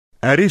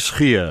RSG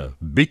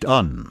bied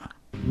aan.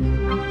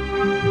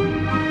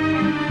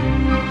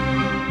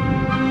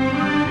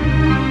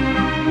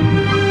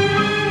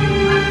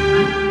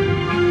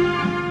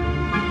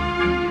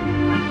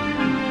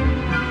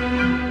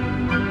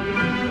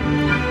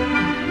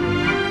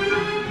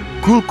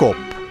 KOELKOP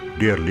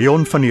deur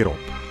Leon van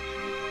Nierop.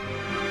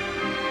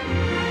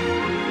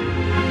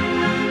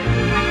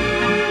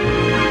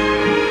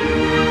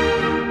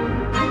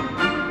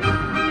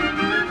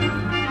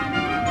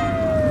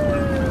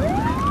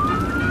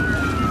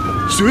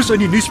 Soos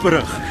in die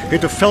nuusberig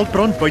het 'n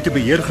veldbrand buite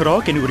beheer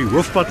geraak en oor die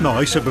hoofpad na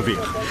huise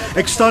beweeg.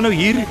 Ek staan nou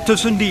hier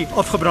tussen die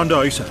afgebrande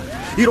huise.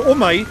 Hier om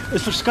my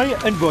is verskeie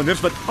inwoners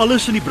wat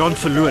alles in die brand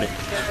verloor het.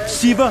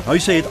 7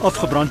 huise het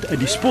afgebrand in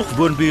die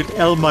Spogwoonbuurt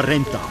El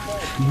Marenta.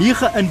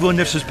 9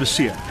 inwoners is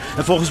beseer.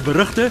 En volgens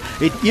berigte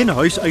het een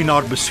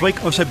huiseienaar beswyk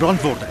aan sy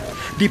brandworde.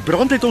 Die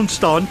brand het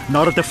ontstaan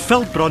nadat 'n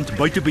veldbrand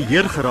buite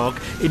beheer geraak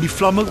en die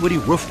vlamme oor die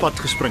hoofpad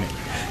gespring het.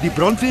 Die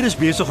brandweer is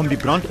besig om die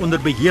brand onder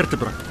beheer te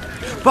bring.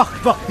 Wag,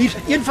 hier's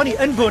een van die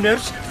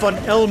inwoners van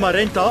El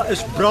Marenta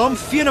is Bram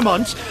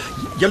Venemans.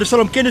 Julle sal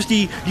hom ken as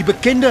die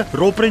bekende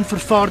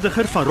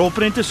rolprentvervaardiger van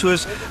rolprente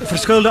soos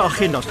verskillende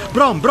agendas.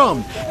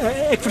 Bram,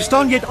 ek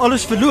verstaan jy het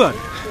alles verloor.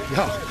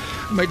 Ja,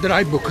 my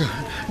draaiboeke,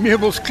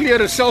 meubels,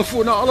 klere,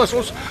 selfone, alles.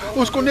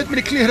 Ons kon net met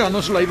die klere aan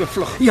ons lywe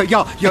vlug.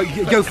 Ja,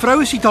 jou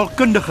vrou is die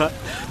taalkundige.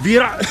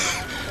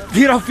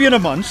 Vera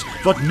Venemans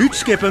wat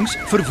nuutskeppings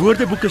vir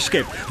woordeboeke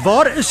skep.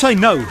 Waar is sy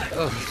nou?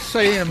 Sy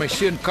en my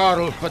seun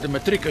Karel wat 'n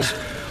matriek is.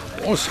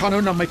 Ons gaan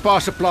nou na my pa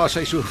se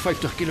plaashuis so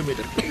 50 km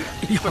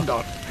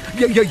vandaan.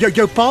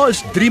 Jou pa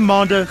is 3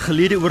 maande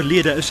gelede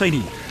oorlede, is hy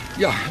nie?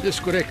 Ja,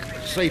 dis korrek.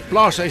 Sy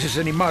plaashuis is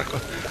in die mark.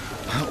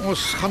 Ons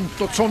gaan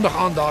tot Sondag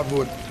aan daar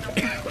woon.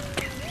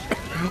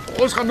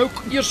 Ons gaan nou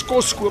eers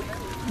kos koop.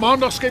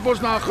 Maandag skep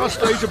ons na 'n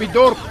gastehuis op die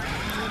dorp.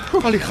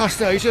 Al die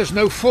gastehuise is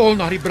nou vol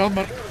na die brand,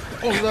 maar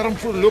ons het daarom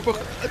voorlopig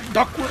 'n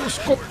dak oor ons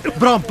kop.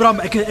 Bram,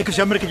 ek is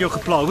jammer ek het jou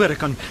gepla, hoor. Ek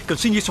kan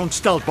sien jy's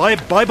ontstel.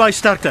 Baie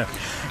sterkte.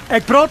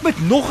 Ek praat met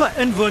nog 'n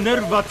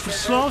inwoner wat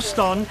verslaaf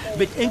staan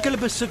met enkele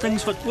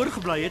besittings wat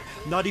oorgebly het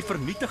na die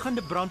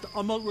vernietigende brand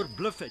almal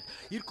oorbluf het.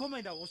 Hier kom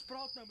hy nou. Ons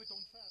praat nou met hom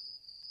verder.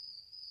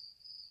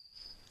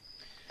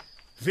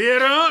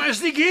 Vera, is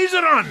die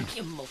geyser aan?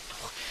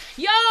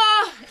 Ja,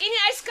 in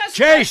die yskas.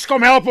 Chase,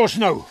 kom help ons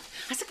nou.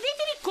 As ek net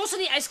nie die kos in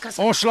die yskas.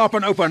 Ons slaap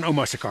in oupa en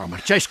ouma se kamer.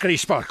 Chase kry die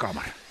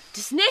spaarkamer.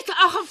 Dis net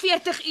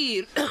 48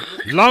 uur.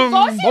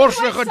 Lang,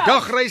 borstige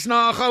dagreis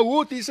na 'n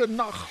chaotiese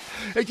nag.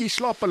 Het jy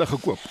slaappille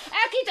gekoop?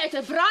 Ek het uit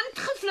 'n brand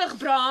gevlug,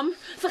 Bram.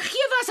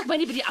 Vergewe as ek my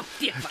nie by die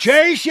apteek was.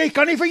 Chase, jy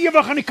kan nie vir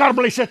ewig aan die kar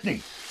bly sit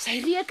nie.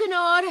 Sy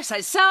rekenaar,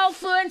 sy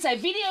selfoon, sy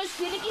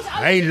videospeletjies,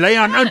 alles. Hy ly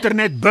aan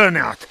internet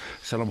burn-out.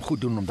 Sal hom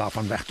goed doen om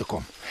daarvan weg te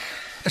kom.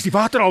 Is die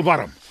water al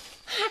warm?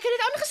 Ek het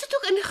dit aangesit toe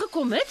ek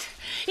ingekom het.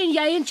 En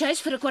jy en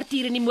Chase vir 'n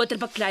kwartier in die motor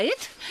beklei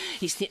het.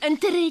 Hier's nie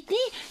internet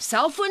nie,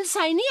 selfoon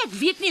sy nie. Ek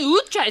weet nie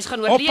hoe Chase gaan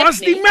oorleef nie. Oppas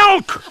die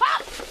melk!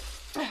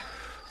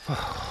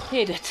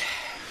 Het dit.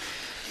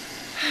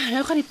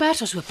 Nou gaan die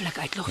pers ons hopelik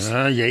uitlos.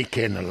 Ja, jy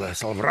ken hulle,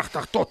 sal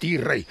wragtig tot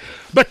hier ry.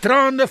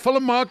 Betraande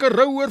filmmaker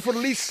rou oor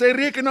verlies, sy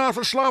rekenaar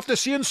verslaafde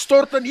seun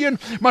stort ineen,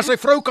 maar sy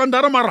vrou kan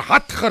darm haar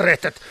hart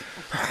gered het.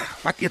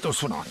 Wat eet ons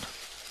vanaand?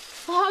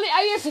 Al die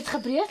eiers het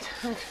gebreek.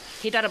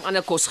 Ek het darm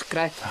ander kos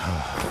gekry.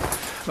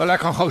 Wel,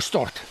 ek gaan gou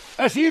stort.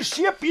 Is hier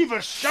seep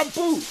iewers,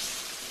 shampoo?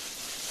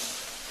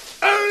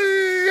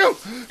 Ey,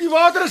 die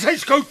water is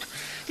ijskoud.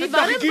 Die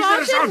warm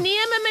water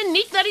neem 'n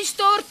minuut na die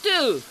stort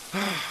toe.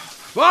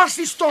 Waar's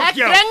die stort Ek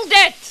jou? bring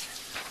dit.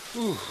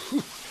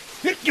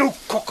 Net jou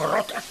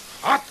kokkerot,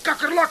 haat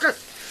kakkerlakke.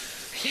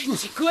 Jy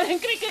het die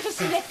koringkrieke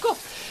gesien het kop.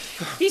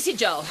 Hier's die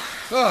gel.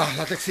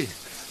 Laat ek sien.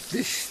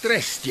 Die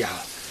stressgel.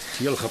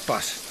 Heel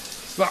gepas.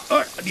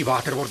 Die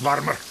water word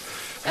warmer.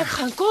 Ek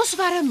gaan kos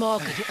warm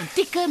maak in die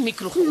antieke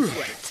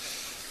mikrogolfoond.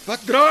 Wat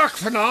dra ek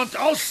vanaand?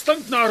 Al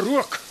stink na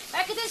rook.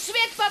 Ek het 'n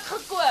sweetpak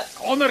gekoop.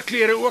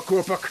 Onderklere ook,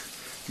 hoop ek.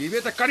 Jy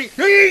weet ek kan nie.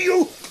 Nee,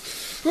 joe.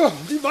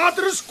 Die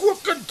water is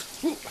kokend.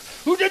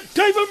 Hoe die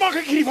duiwel mag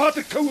ek hierdie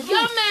water koue doen?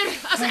 Jammer,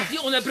 as ek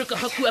die onderbroeke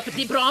gekoop het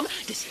nie, Bram.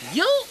 Dis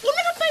heel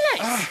onder op my lys.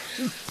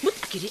 Moet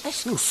ek hierdie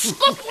ys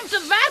skop om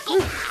te werk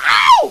op.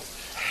 Au!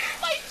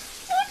 My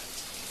voet.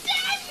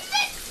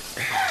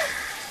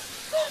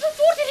 Wat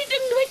word hierdie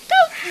ding nooit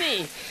koud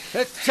nie?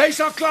 Sy's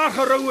al klaar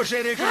gerou oor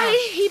sy rekenaar.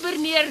 Hy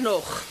hiberneer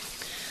nog.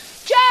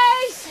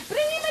 Chase,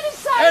 bring die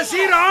medisyne. Is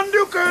hier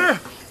handdoeke?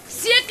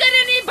 Seker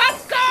in die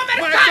badkamer.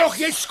 Maar ek dog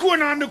jy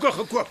skoon handdoeke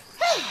gekoop.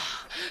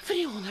 Vir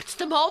die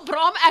 100ste maal,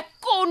 Bram, ek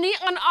kon nie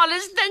aan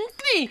alles dink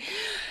nie.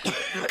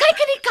 Kyk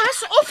in die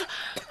kas of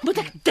moet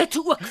ek dit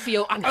ook vir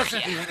jou As ek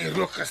aangee? hier in die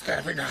rook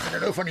gesterf en dan gaan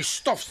dit nou van die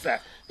stof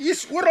sterf. Hier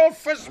is oral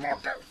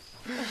vismotte.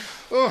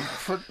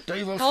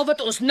 Verduiwels. Al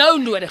wat ons nou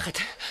nodig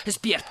het, is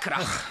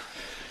beerdkrag.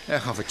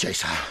 Ek gaan vir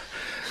Chase haal.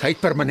 Hy het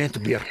permanente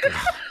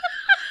beerdkrag.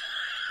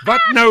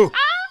 Wat nou?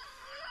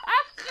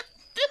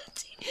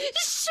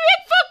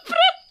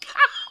 Sweetbakbroek.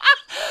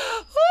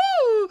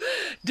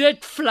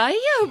 Dit vlei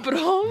jou,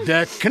 Bram.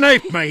 Dit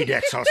knyp my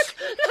deksels.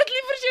 Laat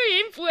liever jou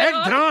hemp die Ek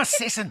voorraad. dra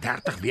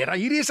 36 weer.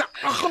 Hierdie is 'n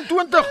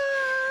 28.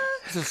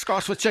 Dit is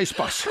skaars wat jy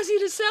pas. As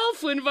hier 'n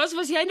selfoon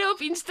was jy nou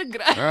op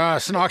Instagram. Ja,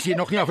 snaaks jy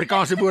nog nie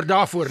Afrikaanse woord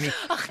daarvoor nie.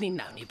 Ag nee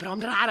nou nie,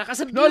 Bram, rarig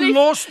asseblief. Nou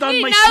los dan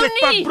Nee, my nou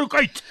sweatpakbroek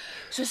uit.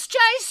 Soos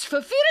Chase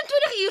vir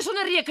 24 uur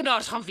sonder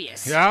rekenaars gaan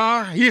wees.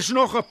 Ja, hier's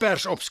nog 'n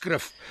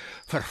persopskrif.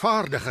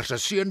 Vervaardiger se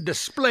seun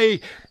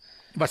display.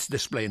 Wat's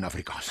display in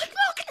Afrikaans?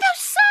 Maak dit nou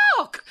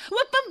saak.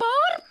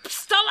 Openbaar,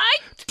 stal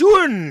uit.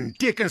 Toon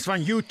tekens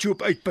van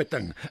YouTube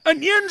uitputting.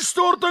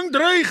 Ineenstorting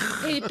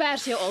dreig. Het die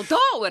pers jou al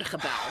daaroor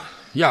gebel?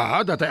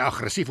 Ja, dat hy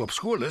aggressief op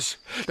skool is,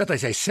 dat hy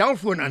sy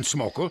selfoon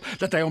insmokkel,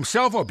 dat hy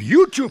homself op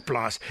YouTube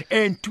plaas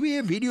en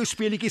 2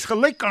 videospeletjies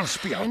gelyk kan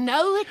speel.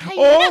 Nou het hy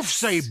Of niks.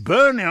 sy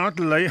burn-out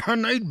lei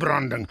aan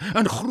uitbranding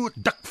in groot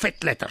dik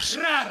vet letters.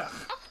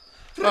 Rarig.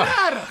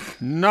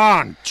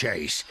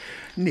 Non-chase.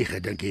 Nie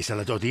gedink jy sal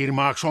dit tot hier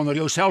maak sonder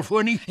jou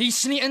selfoon nie.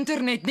 Hier's nie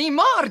internet nie,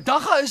 maar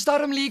dagga is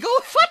daarom legal.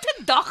 Wat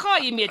 'n dag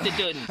gaan jy mee te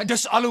doen?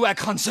 Dis al hoe ek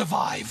gaan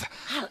survive.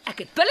 Wel, ek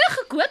het pille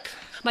gekoop,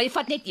 maar jy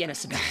vat net een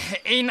asseblief.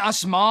 En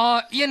as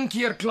ma een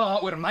keer kla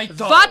oor my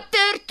taal.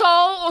 Watter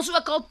taal ons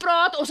ook al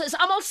praat, ons is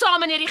almal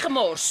saam in hierdie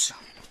gemors.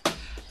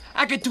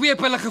 Ek het 2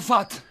 pille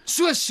gevat.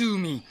 So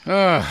Sumi.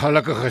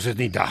 Gelukkig is dit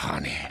nie dagga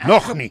nie.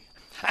 Nog nie.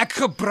 Ek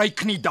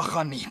gebruik nie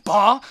dagga nie.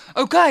 Pa,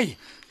 okay.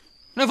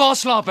 Nou waar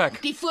slaap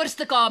ek? Die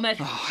voorste kamer.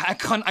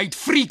 Ek gaan uit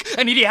freak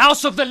in hierdie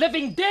House of the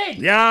Living Dead.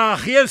 Ja,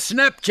 geen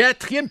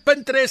Snapchat, geen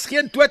Pinterest,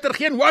 geen Twitter,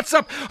 geen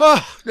WhatsApp.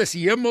 Dis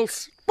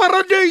hemels.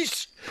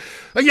 Paradys.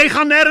 En jy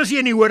gaan nêrens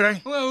heen nie, hoor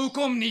hy.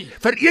 Hoekom nie?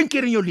 Vir een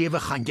keer in jou lewe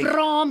gaan jy.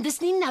 Bram, dis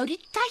nie nou die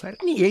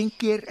tyd nie. Een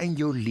keer in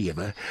jou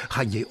lewe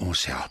gaan jy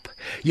ons help.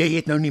 Jy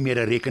het nou nie meer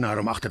 'n rekenaar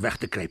om agterweg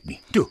te kruip nie.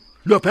 Toe,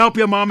 loop help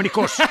jou ma met die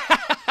kos.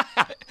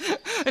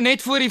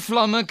 Net voor die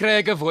vlamme kry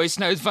ek 'n voice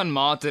note van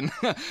Martin.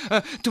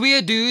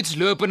 2 dudes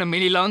loop in 'n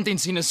Minieland en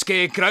sien 'n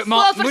scarecrow,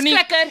 maar moenie.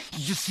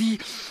 You see.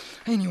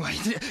 Anyway,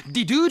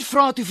 die dude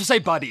vra toe vir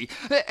sy buddy,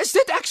 "Is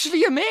dit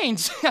actually 'n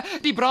mens?"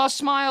 Die bra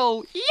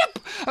smile. "Yep."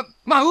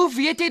 "Maar hoe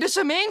weet jy dis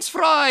 'n mens?"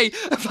 vra hy,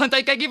 want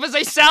hy kyk nie vir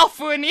sy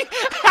selfoon nie.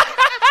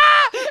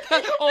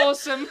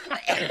 Awesome.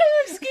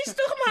 Ekskuus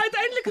tog, maar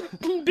uiteindelik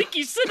 'n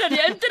bietjie sin aan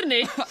die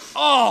internet.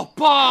 Oh,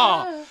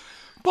 pa.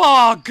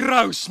 Pa,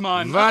 gross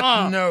man.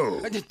 Wat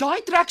nou?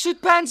 Daai tracksuit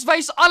pants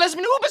wys alles,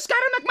 maar hoe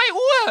beskerm ek my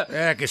oë?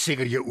 Ek is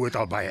seker jy oot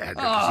al baie erger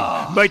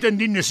gesien.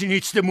 Buitendien is die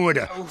nuutste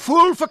mode.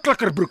 Voel vir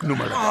klikkerbroek noem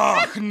hulle.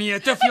 Ag nee,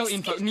 te veel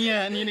info.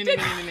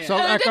 Nee. Sal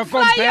ek Dit kan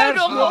vry jou kombers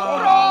nog loop? op,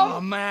 Bram. Oh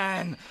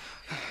man.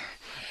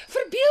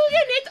 Verbeel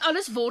jy net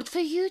alles word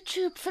vir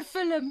YouTube, vir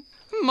film?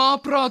 Ma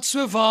praat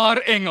so waar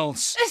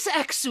Engels. Is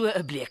ek so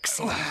 'n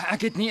bleeksie?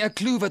 Ek het nie 'n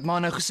klou wat ma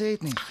nou gesê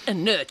het nie.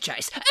 'n nerd,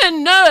 Chase.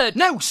 'n Nerd.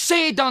 Nou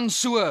sê dan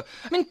so.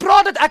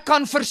 Praat dat ek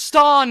kan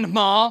verstaan,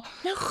 ma.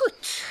 Nou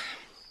goed.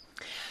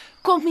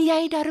 Kom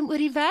jy daarom oor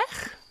die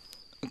weg?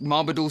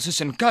 Ma bedoel soos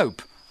in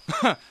Cope.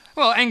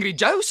 Wel, Angry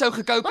Joe sou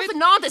gekoop Maar het.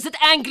 vanaand is dit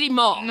Angry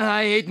Ma.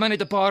 Hy het maar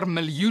net 'n paar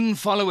miljoen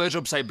followers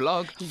op sy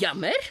blog.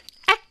 Jammer,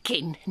 ek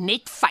ken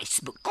net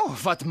Facebook.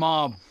 Wat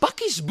ma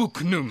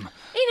bakkiesboek noem.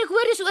 En ek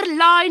hoor dis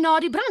oorlaai na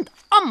die brand.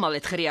 Almal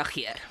het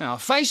gereageer. Nou,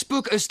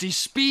 Facebook is die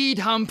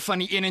speed hump van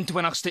die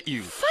 21ste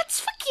eeu.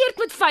 Wat's verkeerd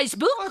met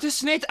Facebook? Dit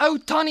is net ou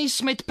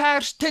tannies met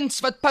pers tints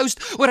wat post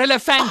oor hulle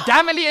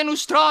family in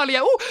Australië.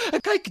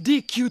 Kyk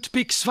die cute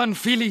pics van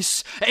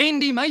fillies en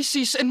die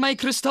meisies in my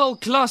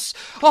kristalklas.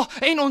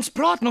 En ons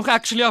praat nog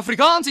actually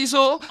Afrikaans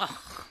hierso.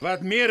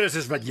 Wat meer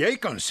is wat jy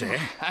kan sê.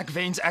 Ek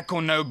wens ek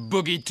kon nou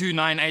Boogie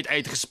 298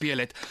 uitgespeel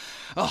het.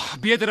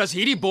 Beter as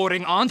hierdie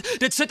boring aand.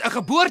 Dit sit 'n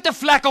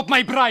geboortevlek op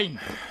my brein.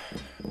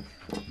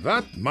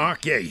 Wat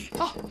maak jy?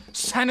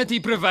 Sanity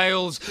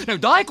prevails. Nou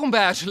daai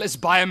kombersel is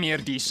baie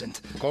meer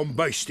decent. Kom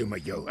buis toe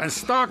met jou en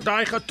staak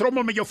daai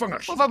getrommel met jou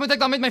vingers. Of wat moet ek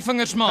dan met my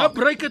vingers maak?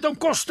 Gebruik dit om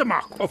kos te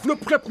maak of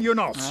loop klip in jou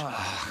naels.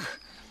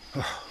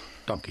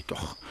 Dankie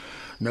tog.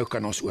 Nou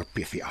kan ons oor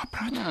PVA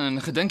praat. En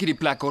gedink jy die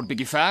plek kort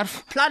bietjie verf?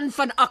 Plan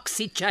van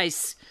aksie,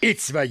 Chase.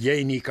 Iets wat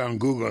jy nie kan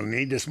Google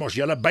nie. Dis mos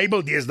julle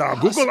Bybel deesdae.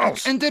 Google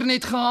als.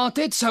 Internet gehad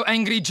het, sou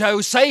Angry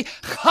Joe sy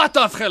gat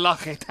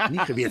afgelag het.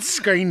 Nie geweet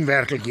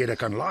skynwerklikhede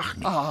kan lag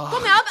nie.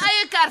 Kom help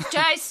eie kerk,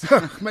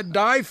 Chase. Met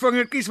daai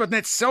vingertjies wat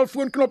net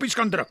selfoonknoppies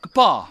kan druk.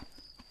 Pa,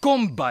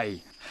 kom by.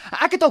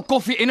 Ek het al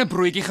koffie en 'n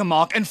broodjie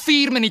gemaak in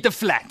 4 minute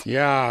flat.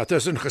 Ja,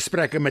 tussen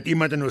gesprekke met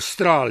iemand in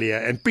Australië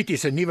en Pietie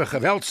se nuwe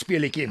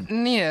geweldspeletjie.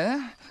 Nee,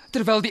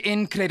 terwyl die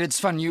end credits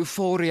van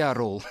Euphoria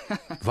rol.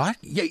 Wat?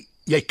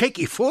 Jy kyk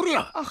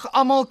Euphoria? Ag,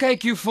 almal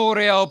kyk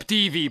Euphoria op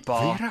TV, pa.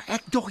 Vera,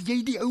 ek dog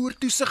jy die ouer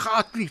toesig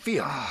gehad privé.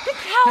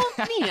 Dit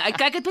help nie. Hy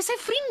kyk dit by sy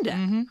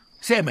vriende.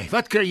 Sê my,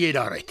 wat kry jy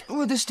daaruit?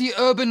 Dis die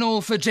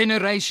urbanol vir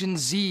Generation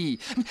Z.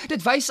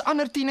 Dit wys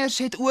ander tieners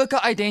het ook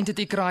 'n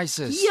identity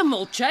crisis.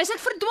 Hemel, Chase, ek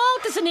verdwaal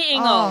tussen die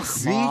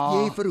Engels. Weet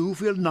jy vir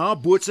hoeveel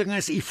nabootsings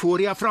is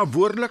Euphoria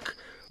verantwoordelik?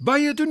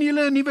 Baie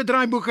tonele en nuwe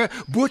draaiboeke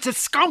boots dit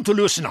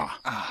skaamteloos na.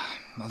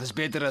 Maar dis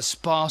beter as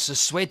pa se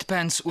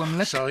sweatpants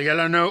oomblik. Sal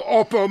julle nou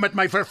ophou met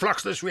my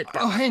vervlakste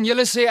sweetpak? En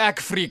julle sê ek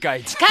freak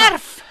uit.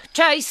 Kerf,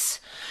 Chase.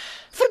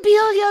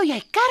 Verbeel jou,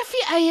 jy kerf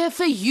die eie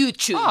vir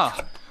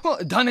YouTube.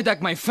 Dan het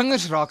ek my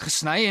vingers raak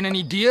gesny en in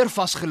die deur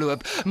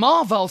vasgeloop.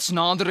 Ma wels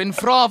nader en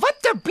vra, "Wat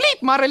te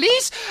bliep,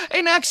 Marlies?"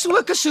 En ek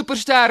soek 'n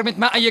superster met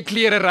my eie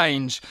klere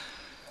range.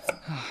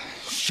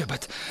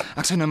 Shibbit,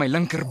 ek sou nou my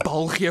linker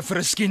bal gee vir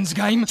 'n skins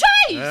game.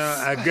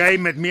 'n game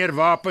met meer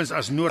wapens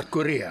as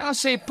Noord-Korea. Ja,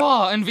 sê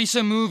pa, in wie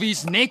se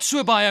movies net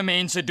so baie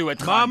mense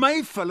doodgaan. Maar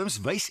my films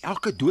wys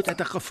elke dood het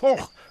 'n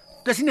gevolg.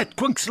 Dis nie net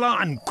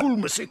kwinkslae en cool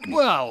musiek nie.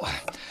 Wel,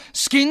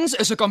 Skins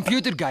is 'n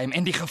computergame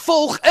en die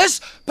gevolg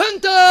is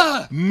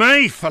punte.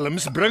 My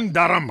films bring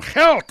darm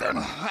geld in.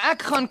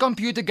 Ek gaan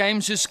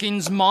computergames so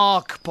Skins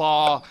maak,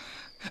 pa.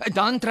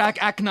 Dan trek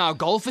ek na 'n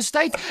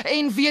golfestate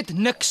en weet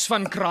niks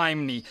van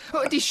crime nie.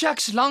 Die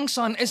shacks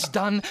langsaan is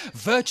dan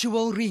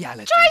virtual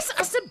reality. Joyce,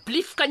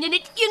 asseblief, kan jy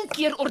net een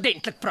keer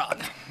ordentlik praat?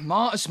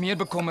 Ma is meer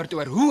bekommerd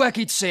oor hoe ek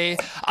iets sê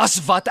as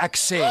wat ek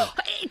sê.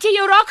 Het jy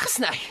jou raak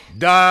gesny?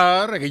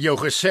 Daar, ek het jou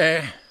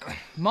gesê.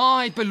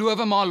 Ma het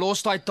beloof maar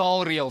los daai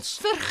taalreëls.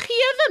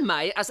 Vergewe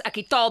my as ek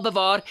die taal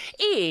bewaar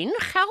en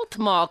geld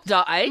maak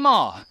daaruit.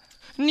 Ma,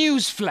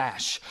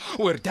 newsflash.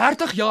 Oor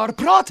 30 jaar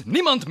praat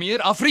niemand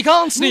meer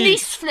Afrikaans nie.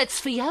 Nuusflits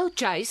vir jou,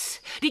 Joyce.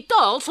 Die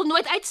taal sal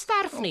nooit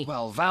uitsterf nie.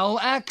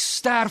 Wel, ek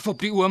sterf op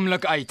die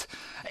oomblik uit.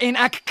 En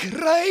ek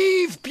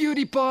kryf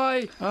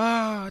PewDiePie.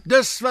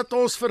 Dis wat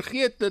ons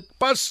vergeet het.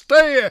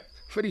 Pastye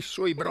vir die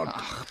soeibrand.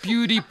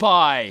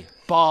 PewDiePie,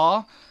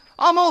 pa.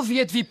 Almal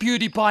weet wie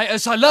PewDiePie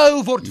is.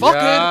 Hallo, word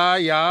wakker.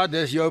 Ja,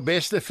 dis jou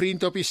beste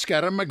vriend op die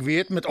skerm, ek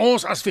weet, met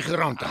ons as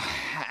figurante.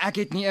 Ek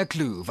het nie 'n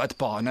klou wat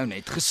pa nou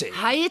net gesê.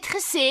 Hy het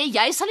gesê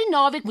jy sal die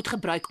naweek moet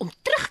gebruik om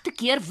terug te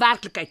keer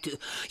werklikheid toe.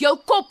 Jou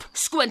kop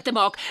skoon te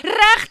maak,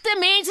 regte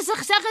mense se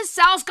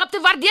geselskap te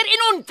waardeer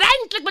en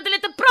ontdenklik met hulle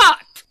te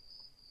praat.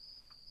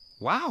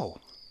 Wow.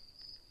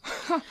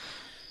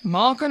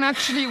 Ma kan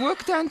actually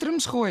ook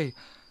tantrums gooi.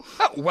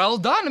 Well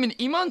done. I mean,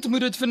 iemand moet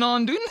dit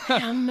vanaand doen.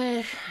 Jammer,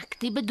 ek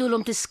het nie bedoel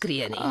om te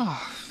skree nie.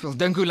 Wil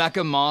dink hoe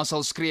lekker ma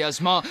sal skree as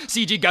ma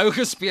CG Go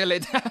gespeel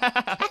het.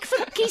 Ek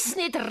verkies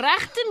net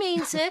regte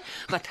mense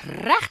wat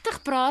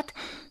regtig praat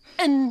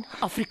in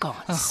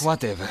Afrikaans.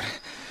 Whatever.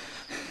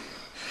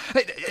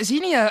 Is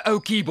hier nie 'n ou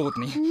keyboard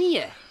nie?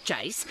 Nee,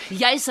 Joyce,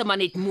 jy sal maar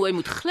net mooi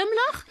moet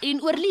glimlag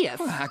en oorleef.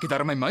 Ek het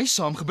daar my muis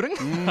saamgebring.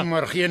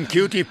 Maar geen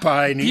cutie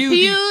pie nie.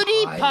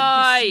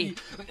 PewDiePie.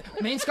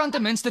 Mens kan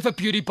ten minste vir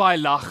PewDiePie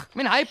lag. I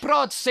mean, hy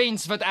praat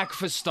sens wat ek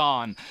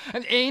verstaan.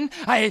 En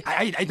hy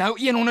het nou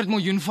 100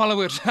 miljoen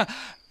followers.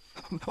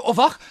 Of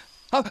wag,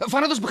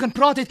 vanaf ons begin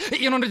praat het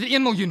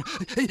 101 miljoen.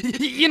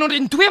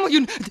 102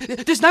 miljoen.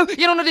 Dis nou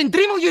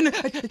 103 miljoen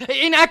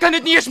en ek kan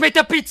dit nie eens met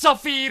 'n pizza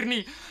vier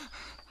nie.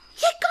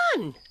 Jy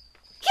kan.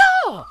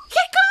 Ja,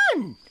 jy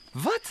kan.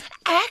 Wat?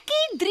 Ek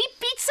het 3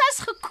 pizzas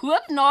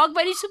gekoop na ek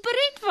by die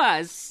supermark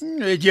was.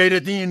 Het jy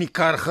dit nie in die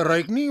kar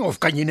geruik nie of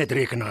kan jy net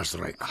rekenaars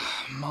ruik?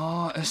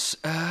 Ma is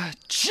 'n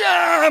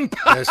champ.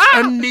 Dis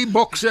in die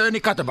bokse in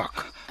die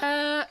kattebak.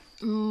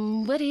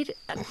 Hoor hier.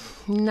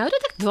 Nou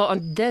dat ek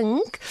daaraan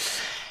dink,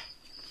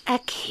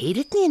 ek het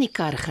dit nie in die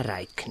kar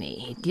geruik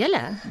nie. Het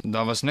julle?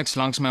 Daar was niks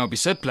langs my op die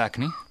sitplek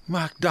nie.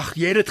 Maar ek dacht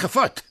jy het dit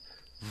gevat.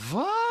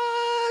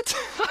 Wat?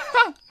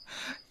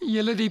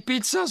 Julle die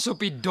pizzas op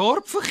die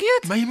dorp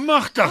vergeet? My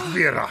magtig,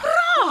 Vera.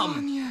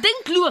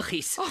 Dink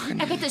logies.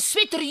 Ek het 'n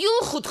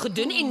sweterjoel goed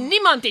gedoen en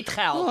niemand het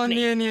gehelp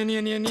nie.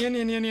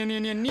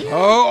 Nee.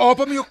 Hou op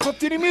om jou kop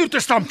teen die muur te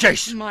stamp,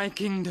 Chase. My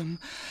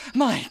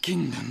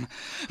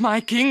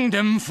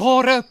kingdom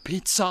for a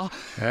pizza.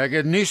 Ek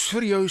het nuus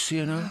vir jou,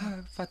 seun.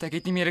 Wat, ek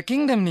het nie meer 'n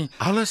kingdom nie.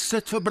 Alles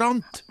sit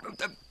verbrand.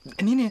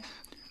 Nee,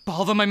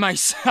 behalwe my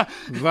muis.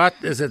 Wat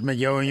is dit met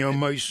jou en jou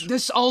muis?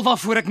 Dis al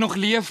waarvoor ek nog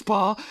leef,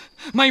 pa.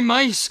 My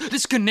muis,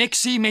 dis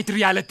koneksie met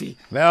reality.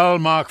 Wel,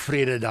 maak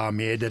vrede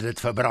daarmee dat dit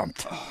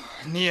verbrand.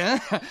 Nee,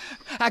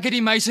 ek het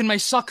die muis in my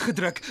sak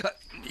gedruk.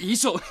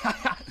 Hierso.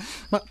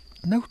 Maar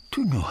nou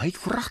toe nou, hy het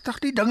vragtig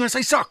die ding in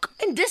sy sak.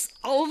 En dis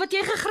al wat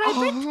jy gegryp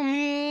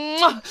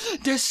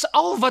het? Dis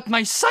al wat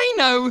my sy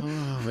nou.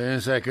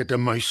 Wens ek het 'n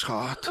muis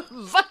gehad.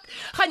 Wat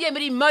gaan jy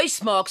met die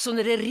muis maak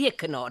sonder 'n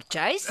rekenaar,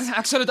 Chase?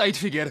 Ek sal dit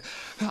uitfigure.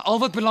 Al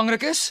wat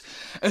belangrik is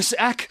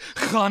ek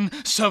gaan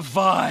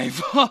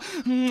survive.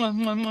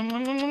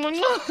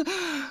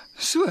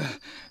 So,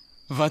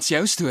 wat's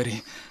jou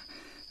storie?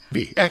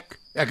 Wie? Ek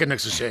het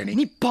niks gesê nie.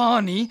 Nie pa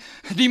nie,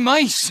 die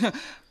muis.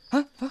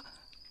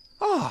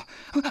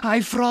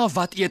 Hy vra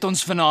wat eet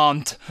ons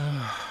vanaand?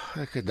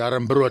 Ek het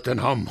darm brood en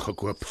ham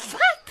gekoop.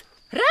 Wat?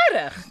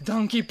 Regtig?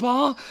 Dankie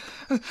pa.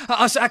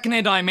 As ek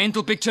net daai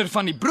mental picture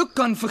van die broek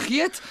kan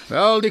vergeet.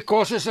 Wel, die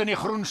kos is in die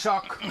groen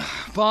sak.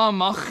 Pa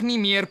mag nie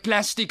meer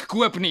plastiek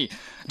koop nie.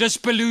 Dis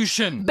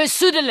pollution.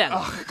 Besoedeling.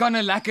 Kan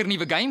 'n lekker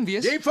nuwe game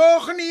wees. Die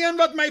volgende een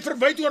wat my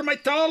verwyd oor my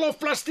taal of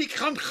plastiek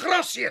gaan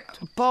gras eet.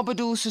 Pa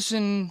bedoel soos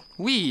in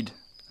weed.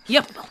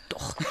 Ja, nou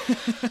tog.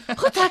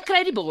 Goed, ek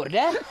kry die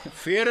borde.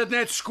 Veer dit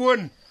net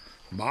skoon.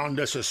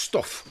 Maande se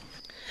stof.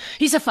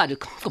 Hier's 'n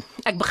vatdoek. Kom,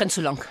 ek begin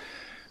so lank.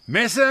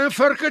 Messe en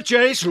virke,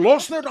 Chase,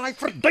 los nou daai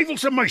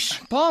verduivelse muis.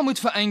 Pa moet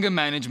vir anger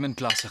management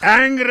klasse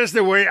gaan. Anger is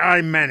the way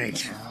I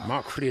manage.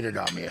 Maak vrede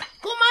daarmee.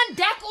 Kom aan,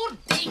 dek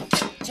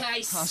ordentlik,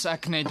 Chase. As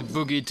ek net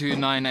Boogie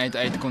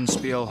 2988 kon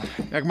speel.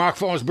 Ek maak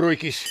vir ons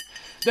broodjies.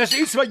 Dis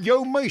iets wat jou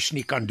muis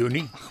nie kan doen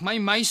nie. My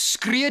muis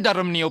skree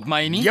darm nie op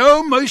my nie.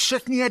 Jou muis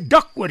sit nie 'n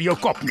dak oor jou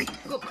kop nie.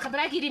 Kom,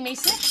 gebruik hierdie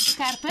messe,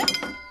 skerpe.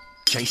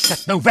 Jy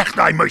sit nou weg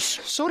daai muis.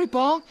 Sorry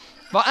pa.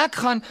 Waar ek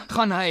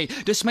gaan hy.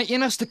 Dis my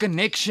enigste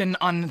connection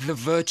aan the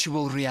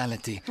virtual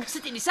reality.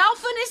 Sit in die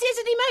selfoon, is jy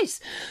sit die muis.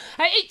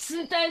 Hy iets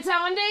in sy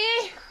hande.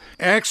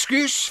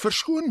 Ekskuus,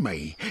 verskoon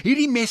my.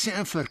 Hierdie messe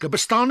en vurke,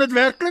 bestaan dit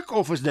werklik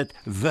of is dit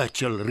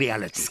virtual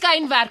reality?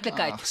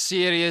 Skynwerklikheid. Ag,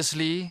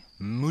 seriously?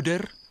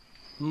 Moeder?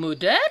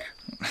 Moeder?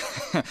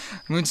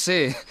 Moet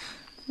sê,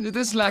 dit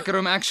is lekker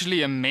om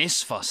actually 'n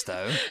mes vas te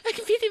hou. Ek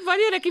weet nie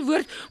wanneer ek die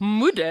woord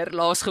moeder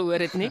laas gehoor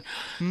het nie.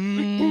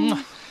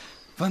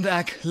 Want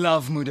ek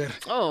love moeder.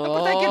 Oh.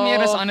 Partykeer meer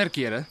as ander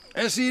kere.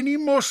 Is hier nie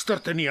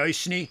mosterd in die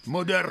huis nie,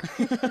 moeder?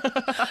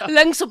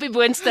 Links op die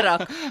boonste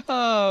rak.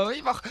 Oh,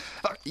 wag.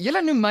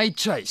 Julle noem my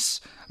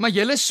Chase, maar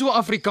julle is so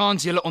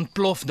Afrikaans, julle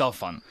ontplof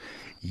daarvan.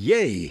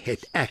 Jy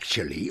het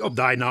actually op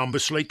daai naam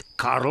besluit,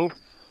 Karel.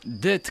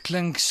 Dit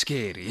klink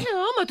scary.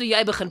 Ja, maar toe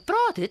jy begin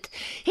praat het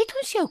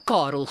ons jou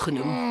Karel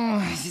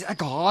genoem. Ek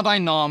haat daai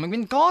naam. Ek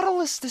meen Karel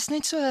dis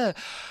net so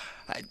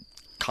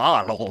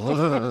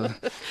Karel.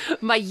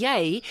 Maar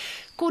jy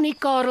kon nie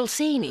Karel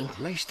sê nie.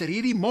 Luister,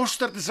 hierdie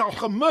mosterd is al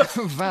gemif.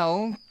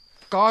 Wel,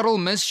 Karel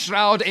mis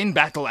shroud en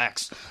battle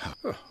axe.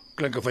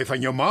 Klink of hy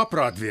van jou ma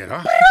praat weer,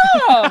 hè?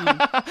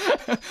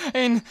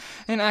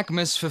 En ek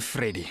mis vir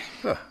Freddy.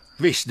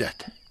 Wie's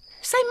dit?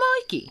 Sy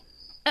maatjie.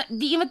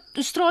 Die een wat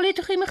Australië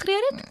toe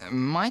geëmigreer het?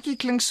 Maatjie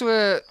klink so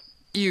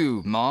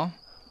ew, ma.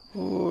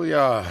 O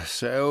ja,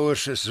 sy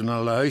ouers is in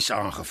hulle huis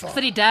aangeval.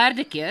 Vir die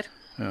 3de keer.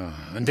 Ja,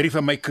 en 3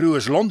 van my crew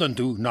is Londen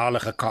toe na hulle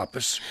gekaap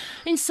is.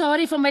 En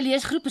Sari van my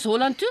leesgroep is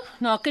Holland toe,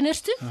 na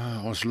kinders toe.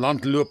 Ons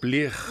land loop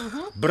leeg.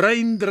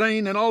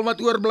 Breindrein en al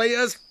wat oorbly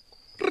is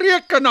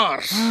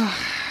rekenaars.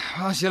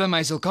 As julle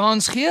my sal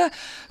kans gee,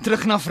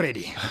 terug na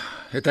Freddy.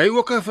 Het hy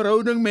ook 'n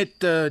verhouding met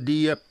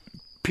die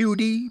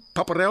Pewdie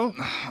Paparel?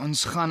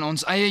 Ons gaan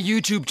ons eie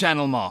YouTube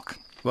channel maak.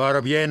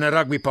 Waarop jy in 'n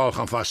rugbypaal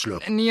gaan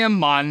vasloop. Nee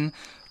man,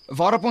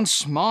 waarop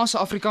ons ma se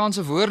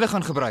Afrikaanse woorde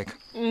gaan gebruik.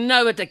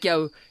 Nou het ek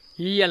jou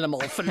heeltemal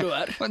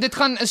verloor. Want dit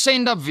gaan 'n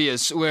send-up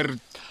wees oor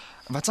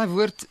wat s'hy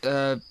woord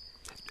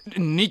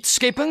nuut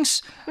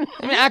skepings.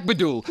 Ek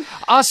bedoel,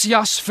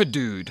 asjas vir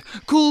dude,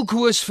 cool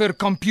koos vir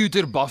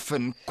computer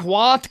buffin,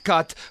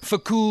 kwaadkat vir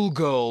cool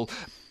girl,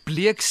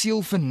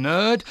 bleeksiel vir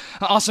nerd,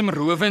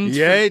 asemrowend.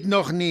 Jy het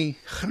nog nie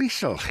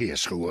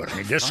grieselgees gehoor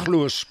nie. Dis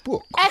glo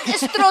spook. Ek is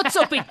trots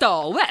op die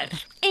taal, hoor.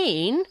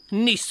 En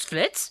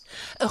nuusflits,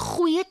 'n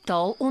goeie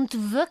taal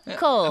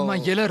ontwikkel. Maar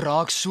julle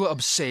raak so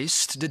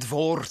obsessed, dit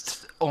word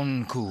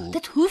oncool.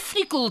 Dit hoef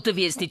nie cool te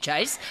wees nie,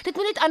 Chase. Dit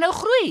moet net aanhou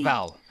groei.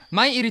 Wel,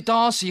 my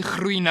irritasie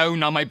groei nou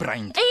na my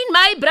brein. En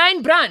my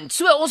brein brand,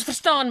 so ons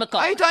verstaan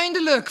mekaar.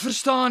 Uiteindelik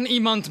verstaan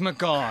iemand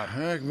mekaar.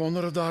 Ek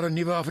wonder of daar 'n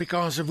nuwe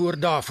Afrikaanse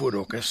woord daarvoor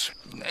ook is.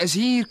 Is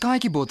hier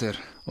katjiebotter?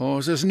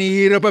 Ons is nie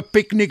hier op 'n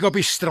piknik op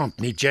die strand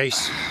nie,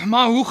 Jace.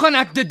 Maar hoe gaan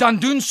ek dit dan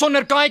doen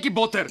sonder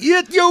katjiebotter?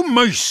 Eet jou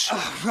muis.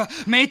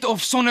 Met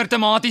of sonder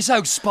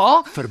tomatiesaus,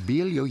 pa?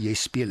 Verbeel jou jy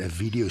speel 'n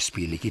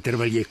videospeletjie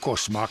terwyl jy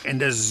kos maak en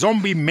dis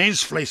zombie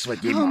mensvleis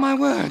wat jy Oh maak. my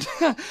word.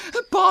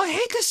 Pa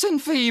het 'n sin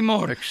vir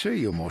humor. Ek sê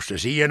jou mos,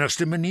 dis die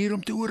enigste manier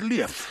om te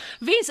oorleef.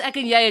 Wens ek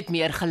en jy het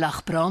meer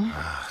gelag, Bram.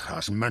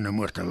 Daar's min om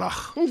oor te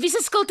lag. En wie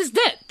se skuld is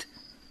dit?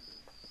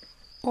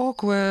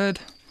 Awkward.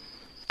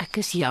 Ek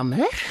is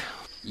jammer.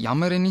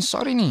 Jammer en nie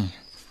sorry nie.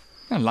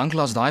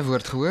 Lanklaas daai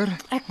woord gehoor.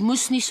 Ek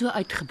moes nie so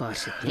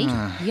uitgebars het nie.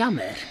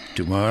 Jammer.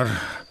 Toe maar,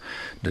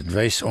 dit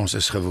wys ons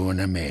is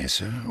gewone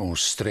mense.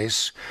 Ons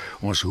stres,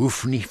 ons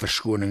hoef nie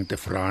verskoning te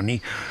vra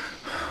nie.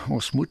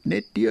 Ons moet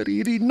net deur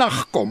hierdie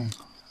nag kom.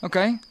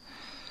 Okay.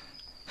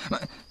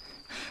 Maar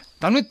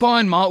dan moet pa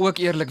en ma ook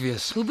eerlik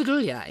wees. Hoe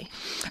bedoel jy?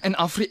 In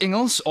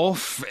Afri-Engels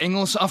of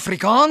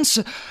Engels-Afrikaans?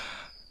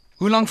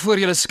 Hoe lank voor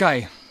julle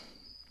skei?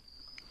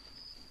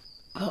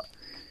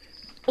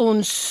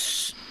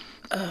 Ons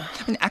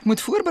En ek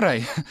moet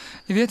voorberei.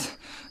 Jy weet,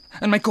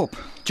 in my kop.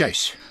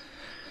 Chase,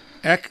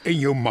 ek en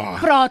jou ma.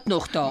 praat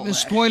nog daaroor.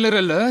 Spoiler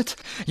alert.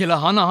 Julle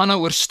Hanna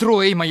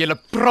oorstrooi, maar julle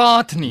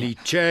praat nie. Die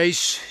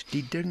Chase,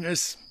 die ding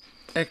is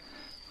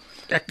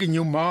ek en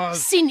jou ma.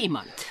 sien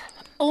iemand.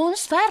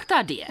 Ons werk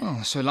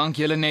daardeur. Solank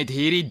julle net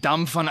hierdie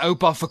dam van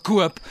oupa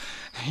verkoop,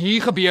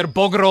 hier gebeur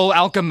bogrol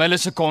elke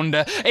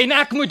millisekonde en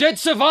ek moet dit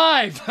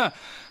survive.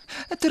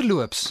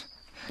 Terloops.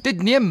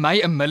 Dit neem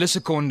my 'n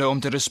millisekonde om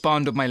te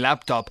respond op my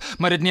laptop,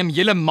 maar dit neem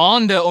julle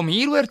maande om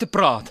hieroor te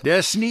praat.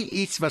 Dis nie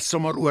iets wat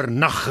sommer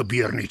oornag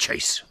gebeur nie,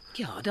 Chase.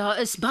 Ja, daar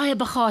is baie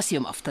bagasie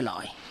om af te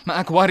laai. Maar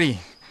ek worry.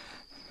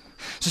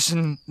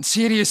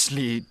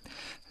 Seriously.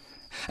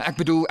 Ek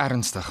bedoel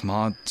ernstig,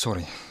 maar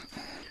sorry.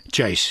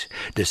 Chase,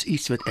 dis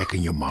iets wat ek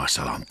en jou ma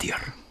sal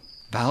hanteer.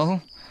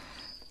 Wel,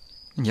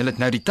 en julle het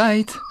nou die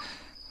tyd.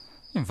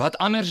 En wat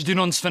anders doen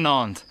ons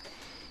vanaand?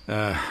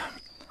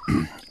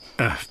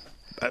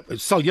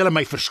 Sal julle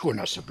my verskoon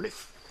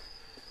asseblief?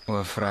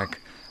 O, frek.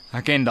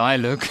 Ek ken daai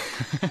look.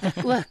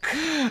 Ook.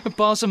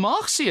 Pa se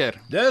maagseer.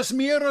 Dis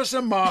meer as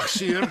 'n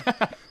maagseer.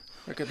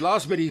 Ek het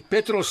laas by die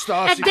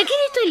petrolstasie. Ek dink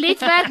nie die toilet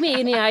werk meer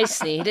in die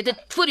huis nie. Dit het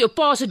voor jou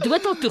pa se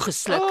dood al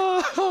toegesluk.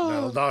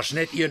 Wel, daar's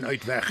net een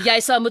uitweg. Jy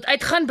sal moet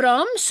uitgaan,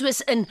 Bram,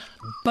 soos in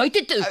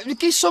buite toe.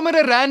 Kies sommer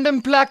 'n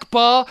random plek,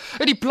 pa.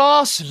 Die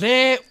plaas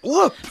lê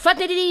oop. Vat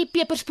net die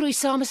pepersproei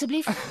saam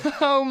asseblief.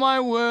 Oh my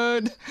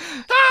word.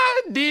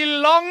 Die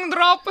lang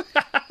drop.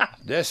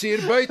 Dis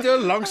hier buite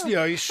langs die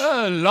huis.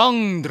 'n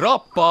Lang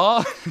drop,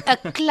 pa.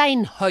 'n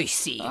Klein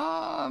huisie.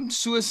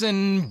 Soos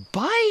in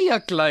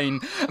baie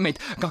klein met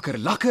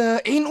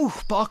kakkerlakke en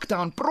pak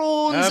dan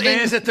prawns en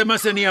Mense het ten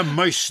minste nie 'n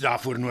muis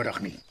daarvoor nodig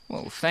nie.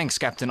 Well, thanks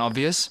Captain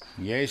Obvious.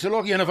 Jy sal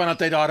ook een of ander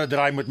tyd daar 'n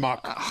draai moet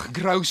maak. Ag,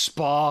 grous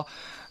pa.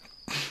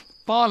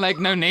 Pa lyk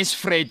nou nes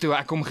Fred toe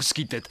ek hom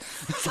geskiet het.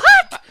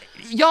 Wat?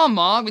 Ja,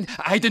 ma,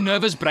 hy het 'n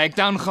nervous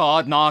breakdown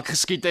gehad na ek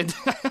geskiet het.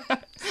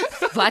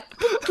 Wat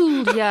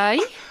bedoel jy?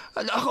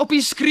 Ag, op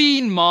die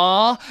skerm,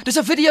 ma. Dis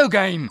 'n video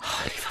game.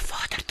 Liewe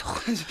vader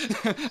tog.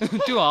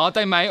 Toe haat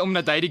hy my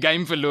omdat hy die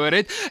game verloor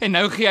het en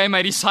nou gee hy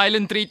my die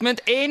silent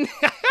treatment en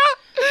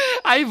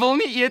hy wil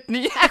nie eet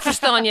nie. Ek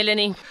verstaan julle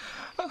nie.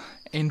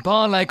 En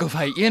pa lyk of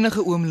hy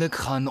enige oomblik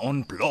gaan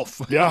ontplof.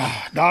 Ja,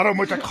 daarom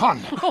moet ek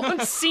gaan.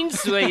 Ons sien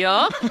so,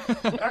 ja.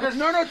 Ek is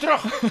nou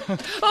terug.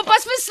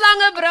 Oppas vir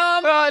slange,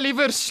 Bram. Ja,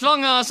 liewer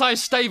slange as hy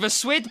stywe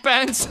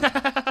sweatpants.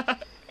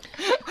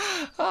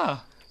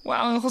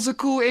 Wow, dit was 'n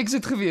cool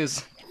exit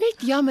gewees. Net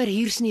jammer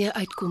hier's nie 'n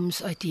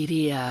uitkoms uit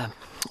hierdie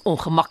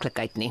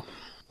ongemaklikheid nie.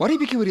 Worry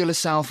bietjie oor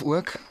jouself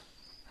ook.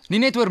 Nie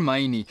net oor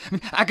my nie.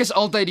 Ek is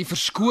altyd die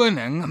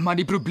verskoning, maar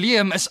die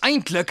probleem is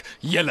eintlik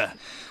julle.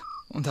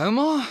 Onthou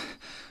maar,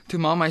 toe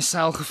ma my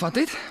sel gevat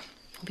het?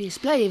 Wees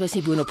bly jy was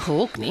nie boonop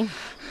gehok nie.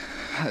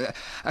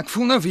 Ek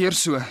voel nou weer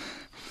so,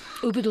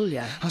 Hoe bedoel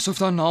jy? asof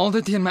daar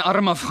naalde teen my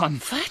arm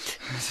afgaan. Wat?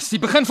 Dit is die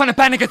begin van 'n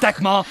panic attack,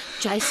 ma.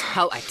 Jace,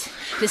 hou uit.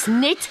 Dis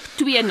net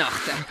 2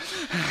 nagte.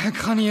 Ek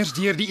gaan nie eers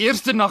deur die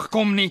eerste nag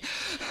kom nie.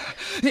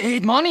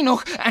 Het ma nie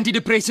nog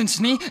antidepressants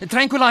nie?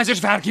 Tranquilizers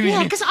werk nie Nee,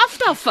 meer ek nie. is af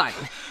daarvan.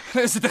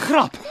 Is dit 'n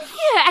grap?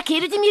 Nee, ek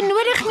het dit nie meer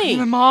nodig nie.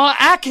 Ma,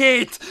 ek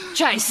het.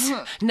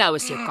 Jace, nou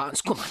is jou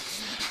kans. Kom aan.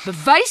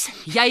 Bewys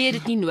jy het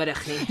dit nie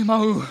nodig nie. Maar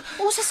hoe?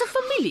 Ons is 'n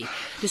familie.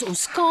 Dis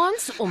ons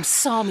kans om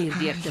saam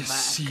hierdeur te werk.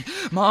 Sien,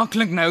 ma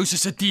klink nou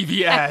soos 'n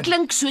TV Ek ad.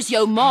 klink soos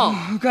jou ma.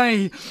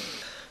 Okay.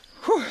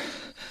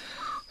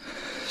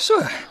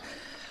 So.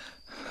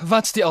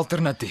 Wat's die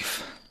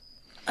alternatief?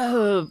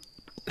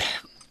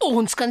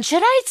 Ons kan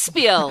charade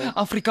speel.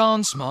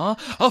 Afrikaans, ma. Ek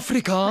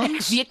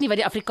Afrikaans. weet nie wat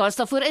die Afrikaans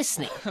daarvoor is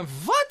nie.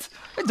 Wat?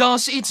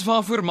 Daar's iets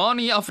waarvoor ma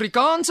nie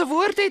Afrikaanse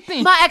woord het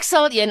nie. Maar ek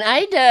sal een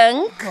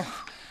uitdink.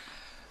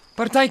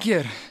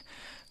 Partykeer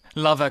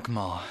love ek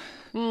ma.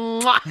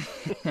 Mwah.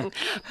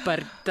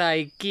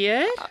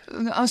 Partykeer.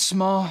 As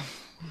ma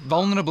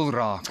vulnerable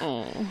raak.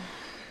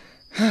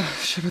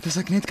 Shit, as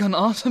ek net kan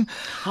asem.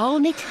 Haal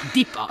net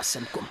diep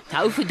asem, kom.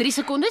 Hou vir 3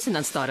 sekondes en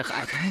dan stadig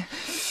uit.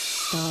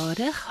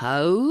 Stadig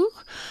hou.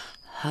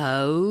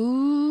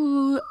 Hou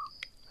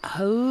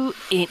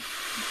en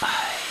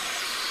uit.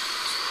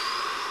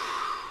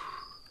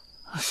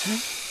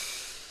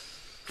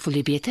 Voel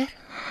jy beter?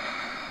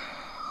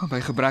 By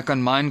gebrek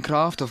aan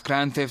Minecraft of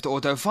Grand Theft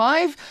Auto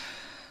 5,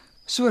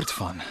 soort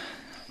van.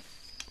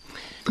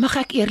 Mag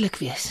ek eerlik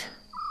wees?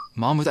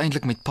 Ma moet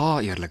eintlik met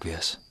pa eerlik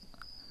wees.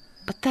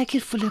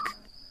 Partykeer voel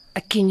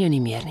ek ken jou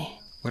nie meer nie.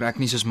 Hoor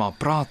ek nie soos ma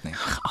praat nie.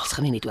 Als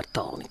gaan nie net oor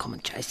taal nie, kom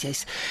en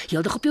jy's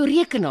heeldag op jou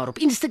rekenaar, op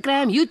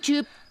Instagram,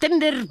 YouTube,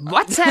 Tinder,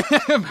 WhatsApp.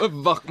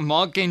 Wag,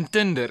 ma ken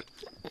Tinder.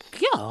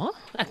 Ja,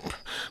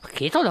 ek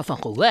het al daarvan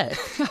gehoor.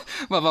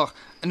 Maar wag,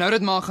 nou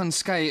dat ma gaan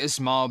skei is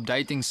ma op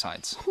dating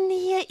sites.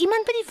 Nee,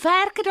 iemand by die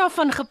werk het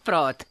daarvan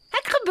gepraat.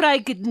 Ek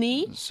gebruik dit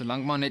nie.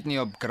 Solank ma net nie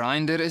op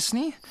Grindr is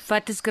nie.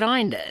 Wat is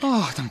Grindr?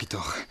 Dankie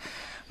tog.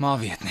 Ma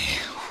weet nie.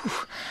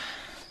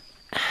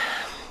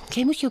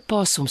 Jy moet jou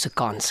pa soms 'n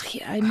kans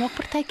gee. Hy maak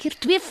partykeer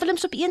 2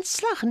 films op een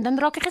slag en dan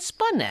raak hy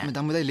gespanne. Maar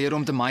dan moet hy leer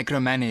om te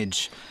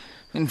micromanage.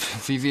 En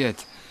wie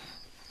weet,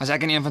 as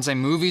ek in een van sy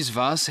movies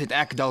was, het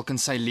ek dalk in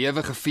sy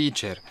lewe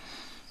gefeature.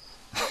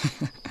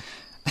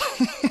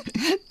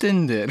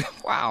 Tinder.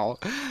 Wow.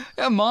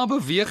 Ja, ma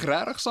beweeg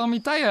regtig saam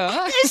met tye,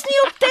 hè? Is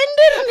nie op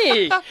Tinder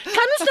nie.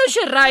 Kan ons nou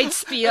charade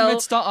speel?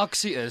 Mits daar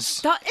aksie is.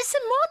 Daar is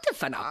 'n mate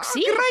van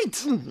aksie.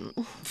 Great.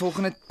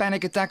 Volgende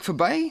panic attack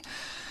verby.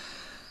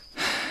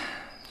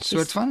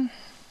 Soort van.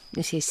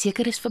 Is jy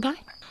seker is verby?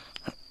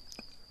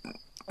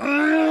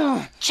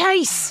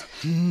 Chase.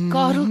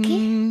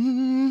 Kareltjie.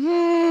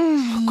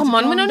 Kom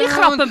aan, moet nou nie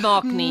grappe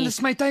maak nie. Dis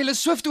my Taylor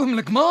Swift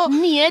oomblik, ma.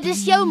 Nee,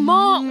 dis jou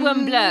ma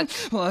oomblik.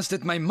 Maar as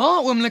dit my ma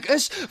oomblik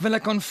is, wil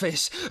ek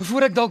confess,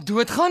 voor ek dalk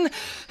doodgaan.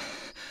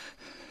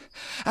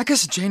 Ek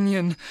is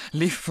genuine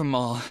lief vir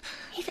ma.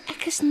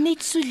 Ek is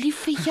net so lief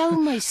vir jou,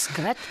 my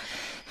skat.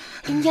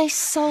 En jy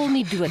sal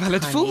nie doodgaan nie. Wel,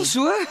 dit voel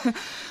so.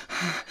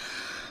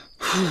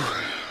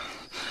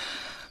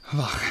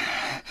 Wag.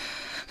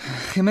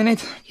 Gee my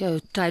net. Jou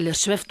Taylor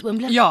Swift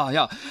oomblik?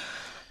 Ja.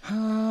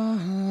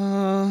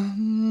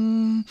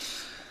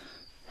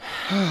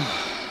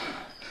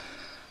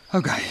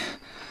 Okay.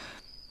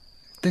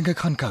 dink ek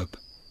gaan cope.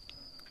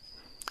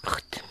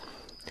 Goed.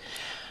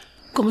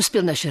 Kom ons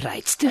speel nou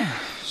charades toe.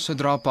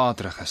 Sodra pa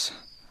terug is.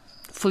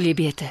 Voel jy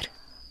beter?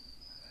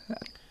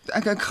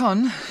 Ek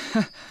gaan.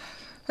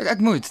 Ek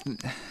moet.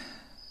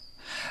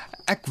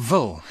 Ek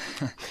wil.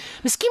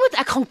 Miskien moet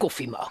ek gaan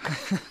koffie maak.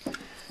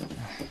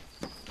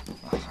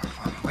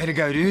 Way to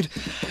go, dude.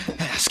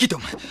 Skiet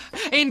hom.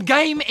 En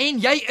game en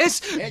jy is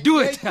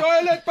dood. Jy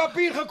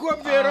toiletpapier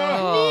gekoop weer.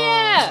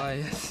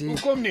 Nee,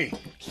 Hoekom nie?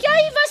 jy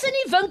was in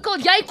die winkel,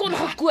 jy kon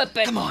gekoop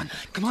het. Come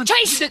on.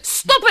 Chase,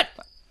 stop it!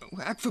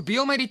 Ek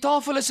verbeel my die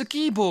tafel is 'n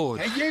keyboard.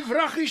 Het jy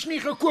vraggies nie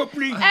gekoop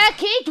nie? Ek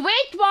het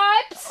wet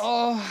wipes.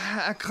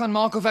 Ek gaan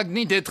maak of ek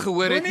nie dit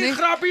gehoor het Moenie nie.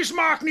 grappies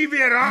maak nie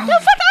weer. Nou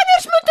wat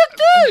anders moet ek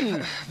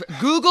doen?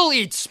 Google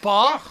iets,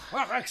 pa.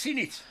 Wag, ek sien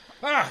iets.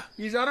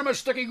 Hier's darem 'n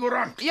stukkie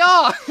koerant.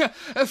 Ja,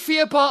 'n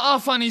veepa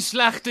af van die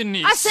slegte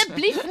nuus.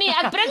 Asseblief nie,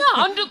 ek bring 'n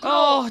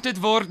handdoek. Dit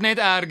word net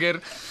erger.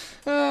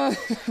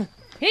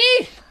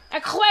 Hier,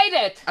 ek gooi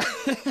dit.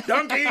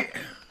 Dankie.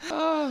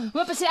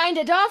 Wat is die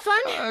einde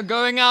daarvan?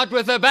 Going out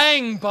with a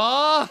bang,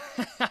 pa.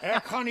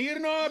 Ek gaan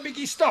hierna 'n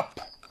bietjie stap.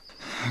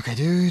 Okay,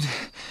 dude.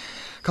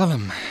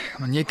 Kalm.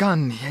 Man, jy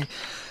kan.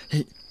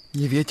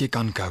 Jy weet jy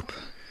kan cope.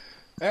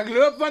 Ek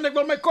loop want ek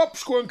wil my kop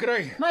skoon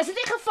kry. Maar is dit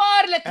nie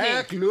gevaarlik nie?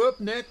 Ek loop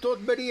net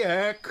tot by die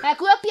hek. Ek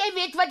hoop jy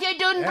weet wat jy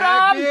doen, Ek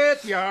Bram.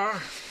 weet, ja.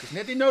 Ek is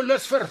net nie nou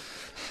lus vir.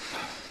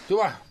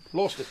 Toe,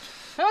 los dit.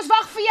 Ons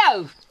wag vir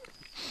jou.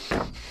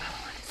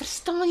 Ek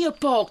verstaan jou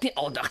pa ook nie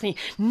aldag nie.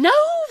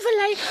 Nou wil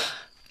hy...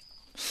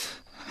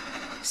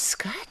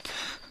 Skat?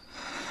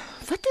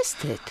 Wat is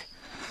dit?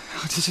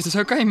 Dit is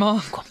okay, ma.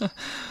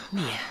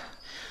 Nee,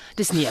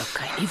 dis nie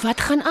okay nie.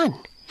 Wat gaan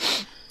aan?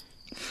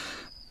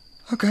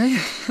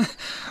 Okay.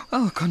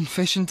 Well,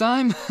 confession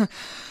time.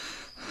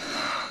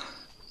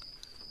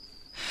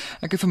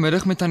 Ek het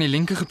vanmiddag met Tannie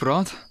Linke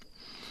gepraat.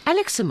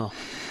 Alex se ma.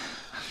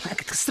 Ek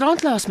het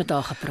gisterand laas met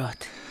haar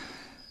gepraat.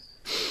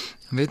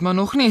 Weet maar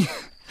nog nie.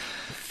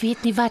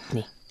 Weet nie wat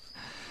nie.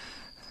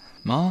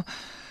 Ma,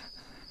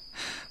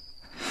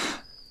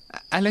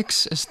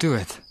 Alex is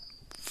dood.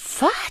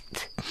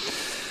 Wat?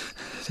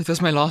 Dit was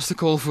my laaste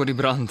call voor die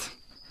brand.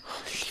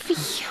 Liewe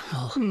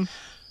hemel.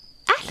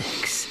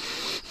 Alex.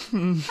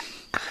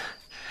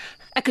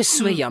 Ek is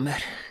so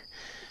jammer.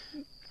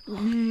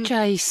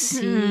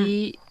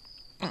 Chasey.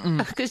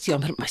 Ek is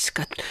jammer, my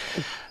skat.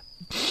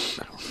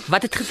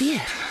 Wat het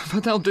gebeur?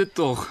 Wat help dit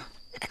tog?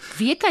 Ek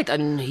weet hy het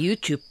aan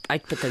YouTube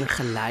uitputting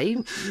gelei.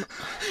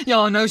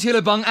 Ja, nou is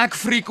julle bang ek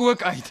freak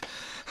ook uit.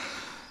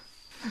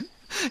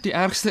 Die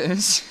ergste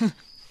is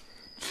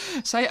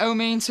sy ou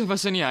mense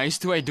was in die huis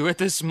toe hy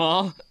dood is,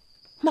 ma.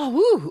 Maar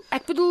hoe?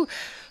 Ek bedoel,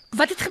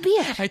 wat het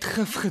gebeur? Hy het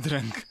gif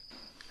gedrink.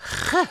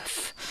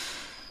 Gif?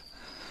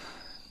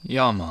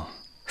 Ja, ma.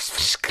 Dis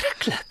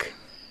verskriklik.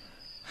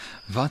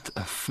 Wat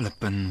 'n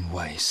flippin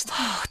waste.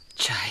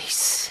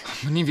 Chase.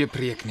 Moenie weer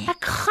preek nie.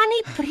 Ek gaan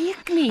nie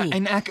preek nie.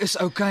 En ek is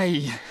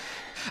okay.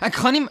 Ek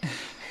gaan nie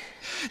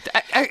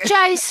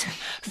Chase,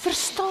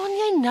 verstaan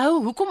jy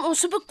nou hoekom ons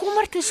so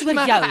bekommerd is oor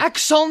jou? Ek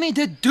sal nie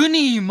dit doen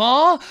nie,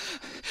 ma.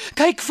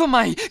 Kyk vir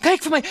my.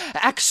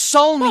 Ek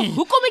sal nie. Maar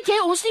hoekom het jy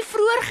ons nie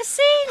vroeër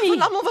gesê nie?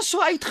 Want almal was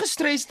so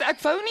uitgestres. Ek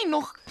wou nie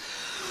nog.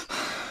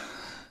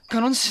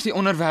 Kan ons die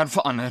onderwerp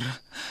verander?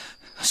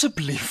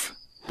 Asseblief.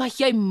 Maar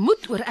jy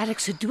moet oor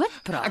Alex se dood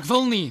praat. Ek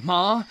wil nie,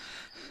 ma.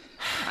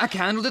 Ek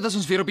handle dit as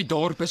ons weer op die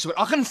dorp is oor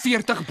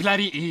 48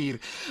 bloody uur.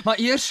 Maar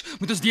eers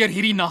moet ons deur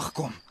hierdie nag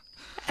kom.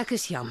 Ek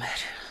is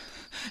jammer.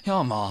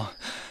 Ja, ma.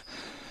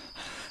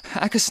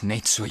 Ek is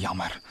net so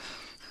jammer.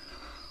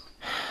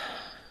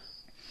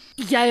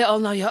 Jy al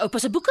na jou oupa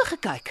se boeke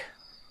gekyk?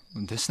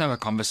 Dis nou 'n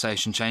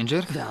conversation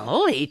changer.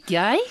 Wel, het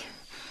jy?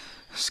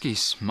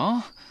 Skus,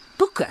 ma.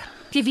 Boeke.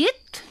 Jy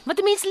weet wat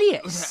 'n mens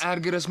lees.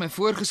 Erger is my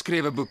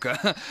voorgeskrewe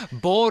boeke.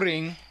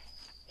 Boring.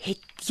 Het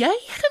jy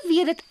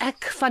geweet dat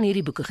ek van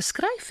hierdie boeke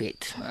geskryf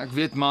het? Ek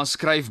weet ma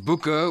skryf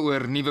boeke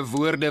oor nuwe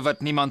woorde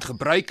wat niemand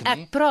gebruik nie.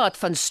 Ek praat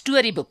van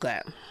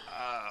storieboeke.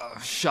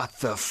 Shut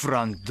the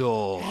front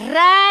door.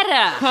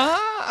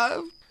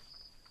 Rare.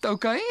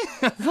 Okay.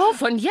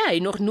 Waarvan jy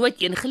nog nooit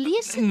een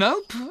gelees het?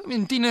 Nope,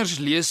 en tieners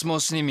lees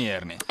mos nie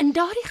meer nie. In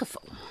daardie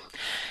geval.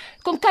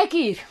 Kom kyk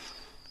hier.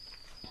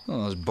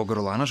 Oh, dit is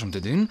boggerel anders om te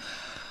doen.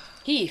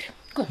 Hier.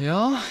 Kom.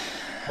 Ja,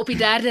 Op die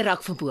derde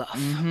rak van bo af.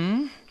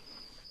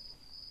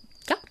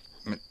 Ja,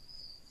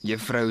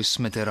 Juffrou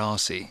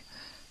Smiterasie.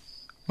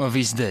 Maar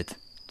wie's dit?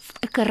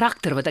 'n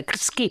karakter wat ek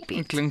geskep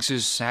het. Klink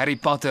soos Harry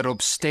Potter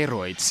op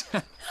steroids.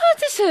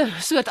 Dit is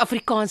 'n soort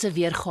Afrikaanse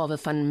weergawe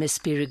van Miss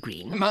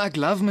Peregrine. Maar ek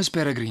love Miss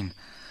Peregrine.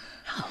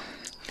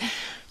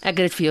 Ek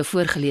het dit vir jou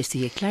voorgeles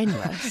toe jy klein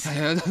was.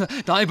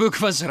 Daai boek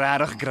was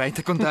regtig great,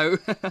 ek onthou.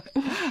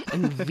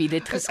 En wie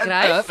dit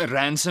geskryf?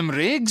 Ransom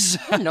Riggs.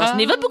 Daar's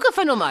nuwe boeke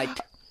van hom uit.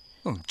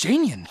 Oh,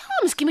 genuen.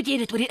 Miskien moet jy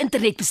dit oor die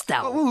internet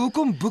bestel.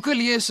 Hoekom boeke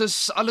lees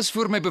as alles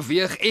voor my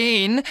beweeg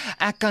en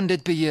ek kan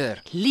dit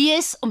beheer?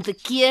 Lees om te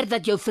keer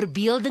dat jou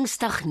verbeelding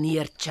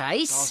stagneer,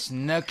 Chase. Daar's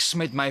niks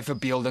met my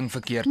verbeelding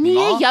verkeerd nie,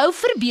 Nee, ma. jou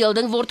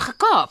verbeelding word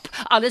gekaap.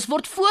 Alles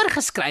word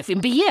voorgeskryf en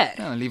beheer.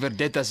 Ja, liewer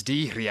dit as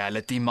die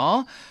reality,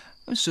 ma.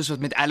 Soos wat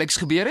met Alex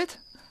gebeur het.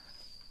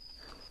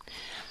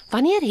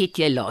 Wanneer het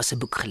jy laas 'n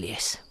boek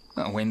gelees?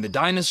 When the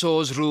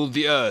dinosaurs ruled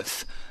the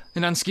earth.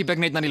 En dan skiep ek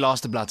net na die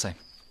laaste bladsy.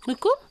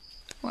 Hoekom?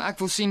 Ek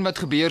wil sien wat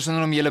gebeur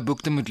sonder om julle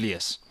boek te moet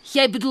lees.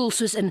 Jy bedoel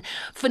soos in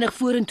vinnig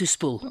vorentoe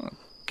spoel.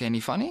 Ken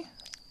jy van nie?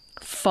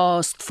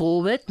 Fast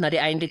forward na die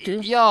einde toe.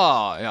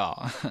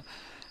 Ja.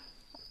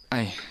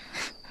 Ai.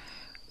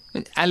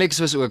 Alex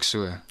was ook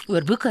so.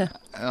 Oor boeke.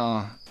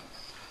 Ja.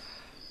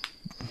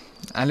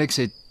 Alex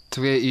het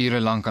 2 ure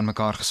lank aan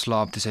mekaar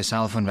geslaap toe sy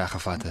selfoon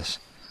weggevat is.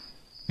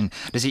 En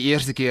dis die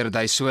eerste keer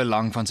dat hy so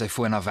lank van sy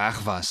foon af weg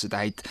was.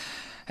 Hy het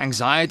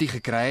anxiety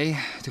gekry,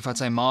 toe vat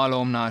sy ma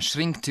hom na 'n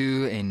shrink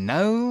toe en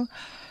nou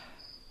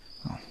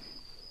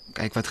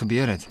kyk wat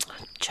gebeur het.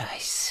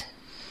 Chase.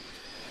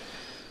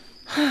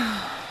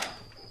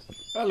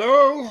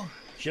 Hallo,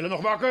 is julle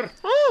nog wakker?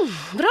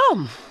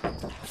 Bram,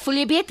 voel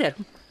jy beter?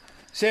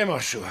 Sê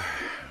maar so.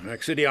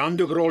 Ek sit die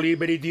handdoekrol hier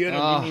by die deur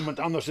en niemand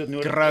anders het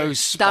nodig.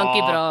 Grous.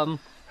 Dankie, Bram.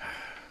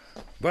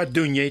 Wat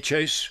doen jy,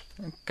 Chase?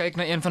 Kyk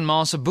na een van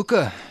ma se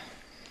boeke.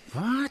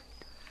 Wat?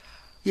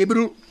 Jy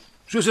bedoel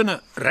soos in 'n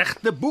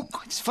regte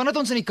boek? Vandat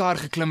ons in die kar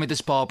geklim het,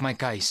 is pa op my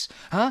keus.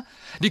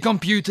 Die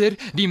komputer,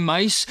 die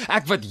muis,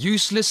 ek wat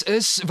useless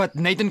is, wat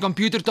net in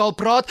komputertaal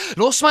praat,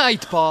 los my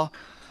uit, pa.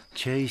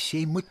 Chase,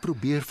 jy moet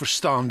probeer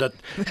verstaan dat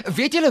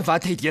Weet julle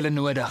wat het julle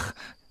nodig?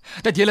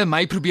 Dat julle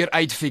my probeer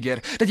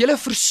uitfigure, dat julle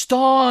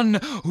verstaan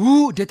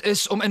hoe dit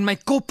is om in my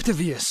kop te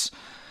wees.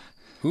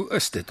 hoe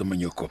is dit om in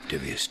jou kop te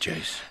wees,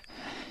 Chase?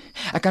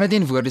 Ek kan dit nie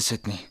in woorde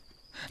sit nie.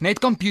 Net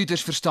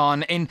computers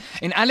verstaan en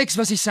Alex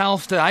was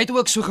dieselfde, hy het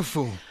ook so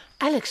gevoel.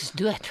 Alex is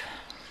dood.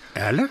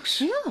 Alex?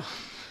 Ja.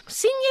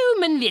 Sien jy hoe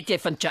min weet jy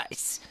van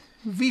Chase?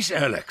 Wie's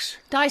Alex?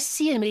 Daai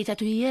seun met die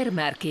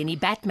tatoeëermerke en die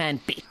Batman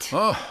pet.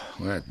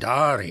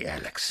 Daar,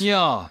 Alex.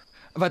 Ja,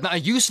 wat nou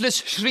 'n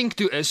useless shrink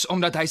toe is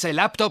omdat hy sy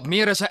laptop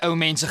meer as sy ou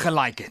mense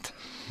gelike het.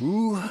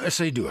 Hoe is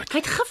hy dood? Hy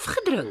het gif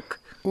gedrink.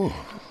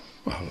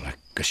 Wel,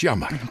 ek is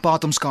jammer. Pa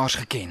het hom skaars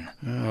geken.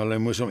 Hulle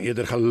moes hom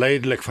eerder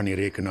geleidelik van die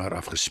rekenaar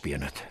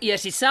afgespeen het.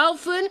 Eers die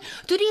selfoon,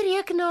 toe die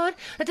rekenaar,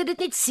 dat hy dit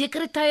net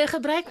sekere tye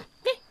gebruik.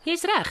 Nee,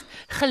 jy's reg.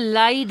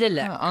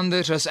 Geleidelik.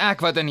 Anders as ek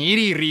wat in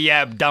hierdie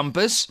rehab damp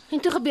is. En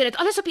toe gebeur dit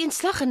alles op een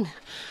slag en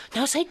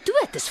nou is hy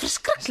dood. Dis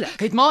verskriklik.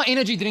 Het ma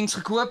energy drinks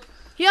gekoop.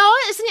 Ja,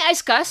 is in die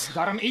yskas.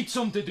 Daarom iets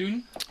om te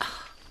doen.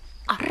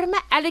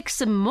 Arme Alex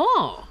se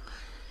ma.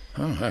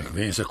 Ek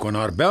wens ek kon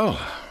haar bel.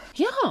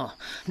 Ja,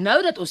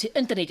 nou dat ons die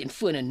internet en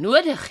fone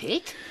nodig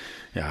het.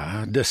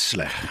 Ja, dis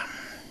sleg.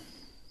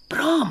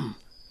 Bram.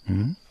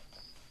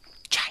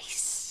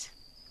 Chase.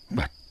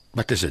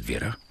 Wat is dit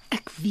weer? Hè?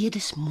 Ek weet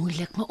dis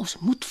moeilik, maar ons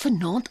moet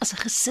vanaand as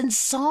 'n gesin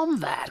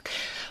saamwerk.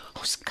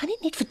 Ons kan nie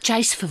net vir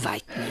Chase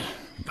verwyd nie.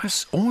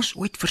 Was ons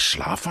ooit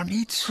verslaaf aan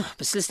iets?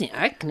 Beslis nie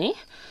ek nie.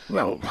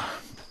 Wel,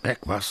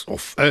 ek was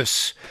of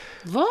is.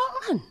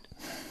 Waaraan?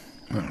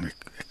 Ek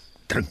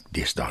drink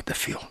deesdae te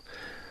veel.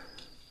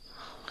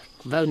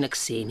 Wou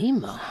niks sê nie,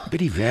 maar By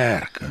die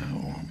werk,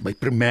 by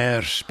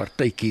primêrs,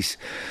 partytjies.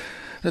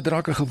 Dit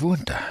raak 'n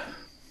gewoonte.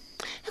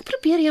 ek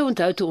probeer jou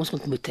onthou toe ons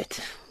ontmoet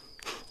het.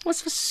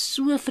 Ons was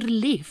so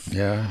verlief.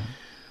 Ja,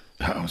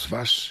 ons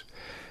was.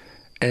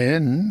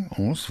 En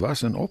ons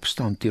was in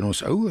opstand teen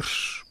ons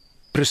ouers.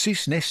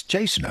 Presies nes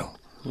Chase nou.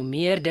 Hoe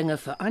meer dinge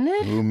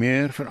verander, Hoe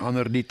meer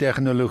verander die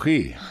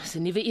tegnologie. is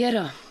 'n nuwe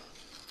era.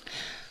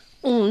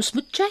 Ons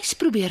moet Chase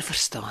probeer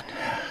verstaan.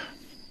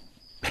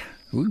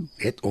 Hoe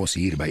het ons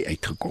hierby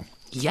uitgekom?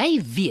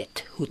 Jy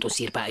weet hoe het ons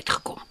hierby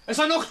uitgekom. Is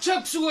daar nog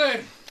chips hoor?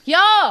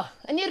 Ja,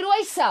 in die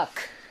rooi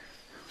sak.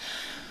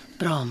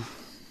 Bram.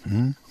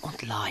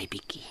 Ontlaai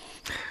bietjie.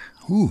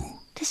 Hoe?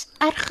 Dis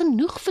erg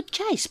genoeg vir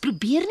Chase.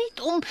 Probeer net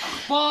om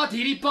Pa het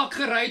hierdie pak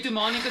gery toe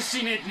ma nie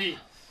gesien het nie.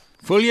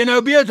 Voel jy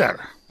nou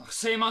beter?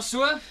 Sê maar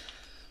so.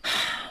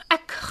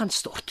 ek gaan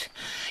stort.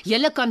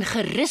 Julle kan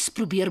gerus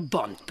probeer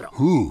bond, Bram.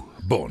 Hoe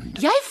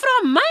bond? Jy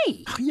vra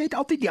my. Jy het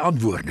altyd die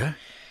antwoorde.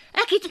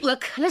 Ek het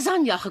ook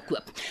lasagne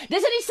gekoop.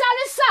 Dis in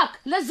dieselfde sak,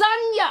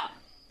 lasagne.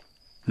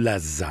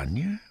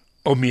 Lasagne?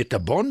 Om mee te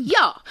bond?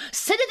 Ja,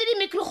 sit dit in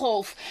die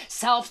mikrogolf.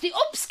 Selfs die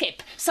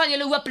opskep sal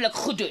julle hopelik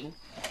goed doen.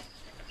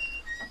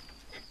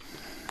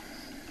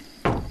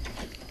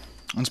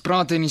 Ons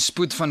praat in die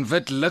spoed van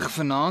wit lig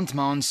vanaand,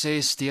 maar ons sê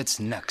steeds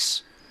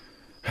niks.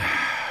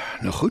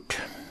 Nou goed.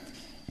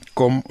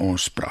 Kom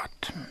ons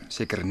praat.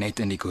 Seker net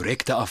in die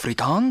korrekte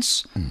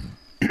Afrikaans.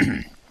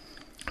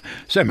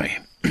 Sê my,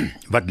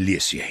 wat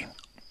lees jy?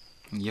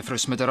 Juffrou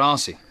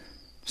Smitterasie.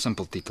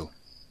 Simpel titel.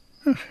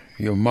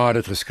 Jou ma het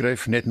dit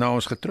geskryf net na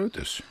ons getroud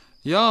is.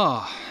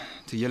 Ja,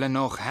 toe julle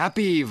nog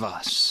happy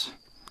was.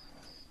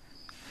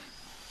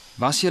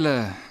 Was julle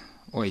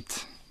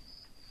ooit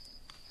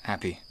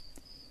happy?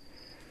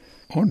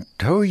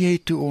 Onthou jy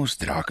toe ons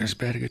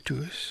Drakensberge toe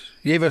is?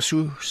 Jy was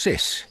so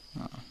 6.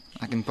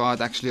 Ek en pa het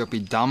actually op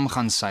die dam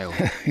gaan seil.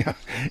 Ja,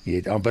 jy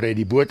het amper uit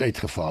die boot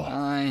uitgeval.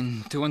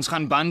 En toe ons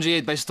gaan bungee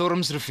het by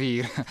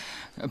Stormsrivier.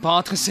 Pa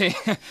het gesê,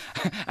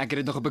 ek het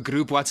dit nog op 'n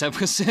groep WhatsApp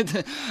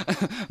gesit.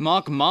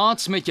 Maak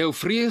maats met jou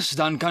vrees,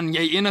 dan kan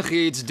jy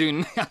enigiets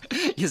doen.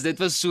 Yes, dit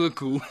was so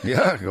cool.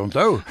 Ja, ek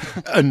onthou.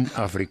 In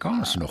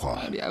Afrikaans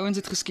nogal. Die ouens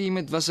het geskiem,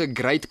 het was 'n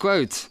great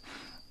quote.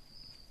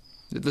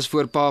 Dit was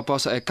voor pa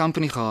se eie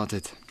company gehad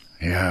het.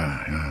 Ja.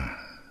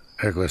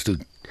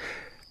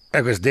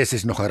 Ek was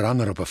destyds nog 'n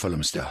runner op 'n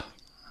filmstel.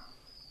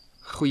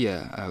 Goeie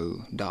ou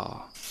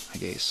Daar, I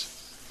guess.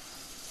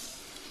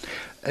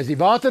 Is die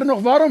water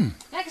nog warm?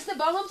 Ek is te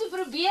bang om te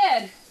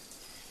probeer.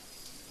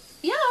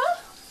 Ja,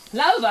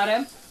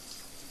 lauwarm.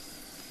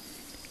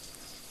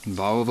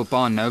 Wou we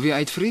pa nou weer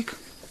uitfriek?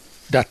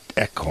 Dat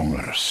ek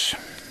honger is.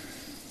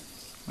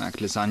 Ek het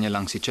lasagne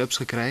langs die chips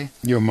gekry.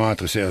 Jou ma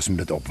het gesê ons moet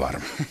dit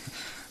opwarm.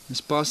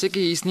 Dis pa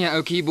seker hier's nie 'n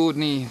ou keyboard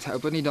nie.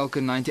 Oupa het nie dalk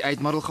 'n 98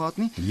 model gehad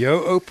nie.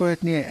 Jou oupa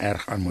het nie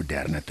erg aan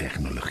moderne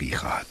tegnologie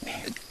gehad nie.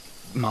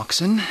 Maak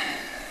sin.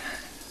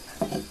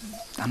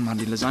 Dan maar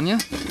die lasagne.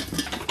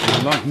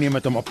 Hoe lank neem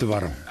dit om op te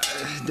warm?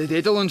 Dit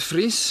het al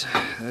ontvries.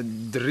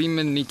 3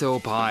 minute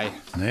op high.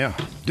 Nou ja,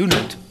 doen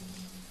dit.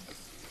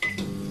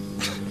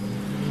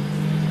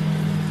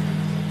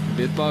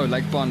 Weet pa,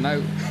 lyk pa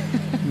nou.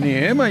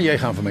 Nee, maar jy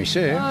gaan vir my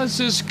sê. Ja,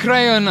 soos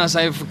Crayon as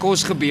hy vir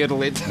kos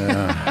gebedel het.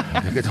 Ja,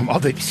 ek het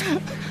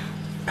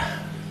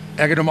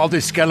hom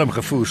altyd skelm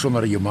gevoer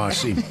sonder jou ma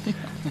sien.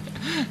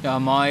 Ja,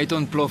 maar hy het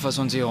ontplof as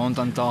ons die hond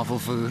aan tafel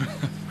voer.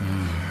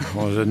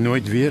 Ons het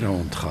nooit weer 'n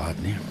hond gehad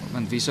nie.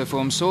 Want wie sou vir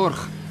hom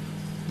sorg?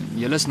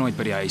 Julle is nooit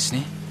by die huis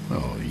nie.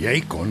 Nou,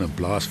 jy kon in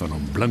plaas van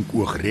om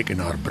blinkoog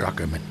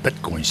rekenaarbrakke met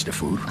bitcoins te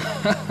voer.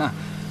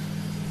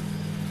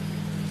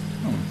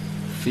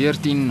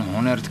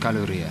 1400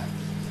 kalorieë.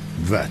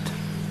 Wat?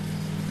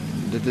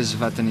 Dit is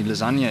wat in die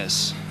lasagne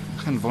is.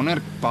 Geen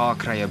wonder pa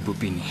kry 'n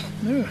boepie nie.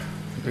 Ja,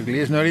 ek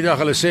lees nou die dag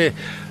hulle sê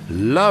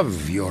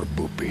love your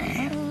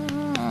boepie.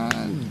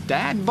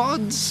 Dad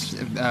bods,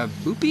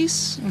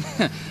 boepies.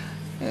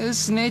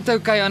 Is net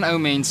okay aan ou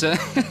mense.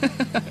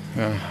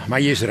 Ja, maar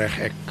jy's reg,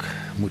 ek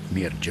moet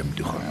meer gym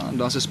toe gaan. Ja,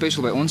 daar's 'n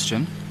special by ons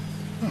gym.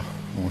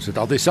 Ons het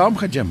altyd saam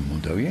gegym,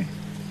 onthou jy?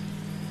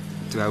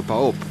 Toe hou pa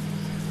op.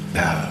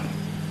 Ja,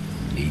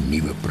 die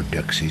nuwe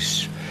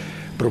produksies,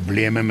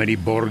 probleme met die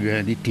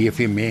borge, die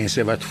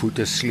TV-mense wat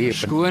voete sleep.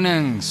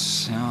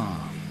 Skonings, ja.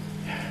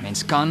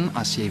 Mens kan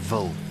as jy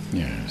wil.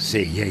 Ja,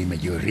 sê jy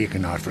met jou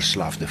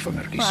rekenaarverslaafde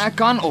vingertjies. Maar ek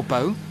kan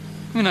ophou.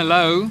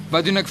 Hallo,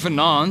 wat doen ek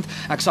vanaand?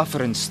 Ek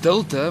suffer in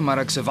stilte, maar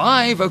ek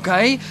survive,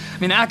 okay?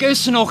 Ek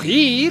is nog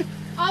hier.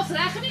 Als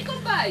reg in die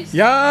kombuis.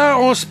 Ja,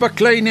 ons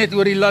baklei net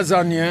oor die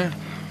lasagne.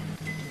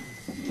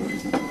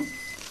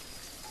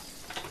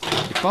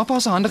 Het papa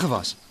se hande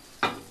gewas?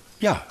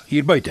 Ja,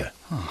 hier buite.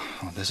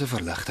 Dis 'n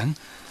verligting.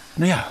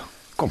 Nou ja,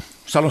 kom,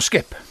 sal ons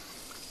skep.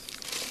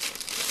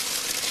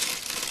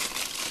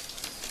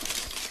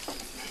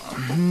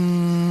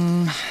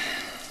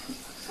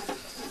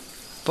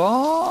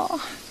 Pa,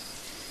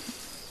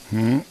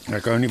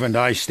 Ek hou nie van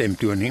daai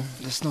stemtoon nie.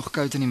 dis nog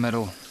koud in die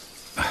middel.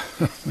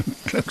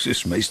 Klink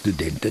soos my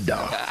studente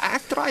daar.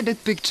 Ek try dit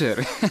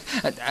picture.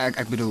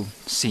 ek bedoel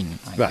sien,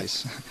 I Wat?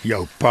 guess.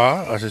 Jou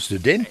pa as 'n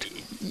student?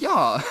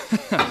 Ja.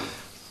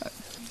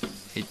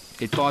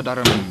 het pa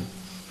daarom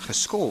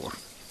geskoor?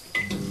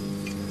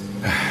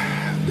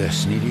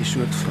 Dis nie die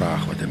soort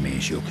vraag wat 'n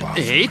mens jou pa.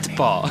 Het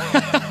pa.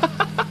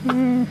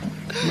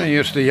 My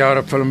eerste jaar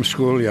op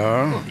filmskool,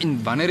 ja. En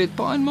wanneer het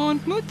pa en ma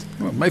ontmoet?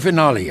 My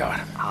finale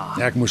jaar.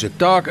 Ek moes 'n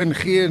taak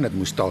ingee en dit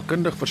moes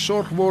taalkundig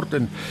versorg word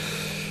en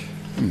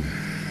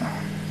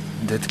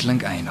Dit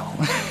klink eienaal.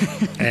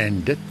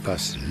 en dit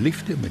was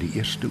liefde met die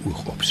eerste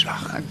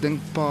oogopslag. Ek dink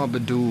pa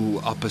bedoel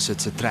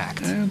opposites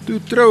attract. En toe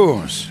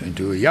trou ons en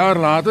toe 'n jaar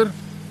later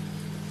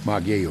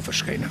maak jy jou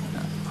verskyning.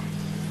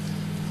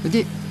 Weet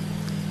jy,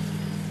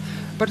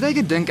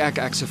 partyke dink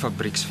ek's 'n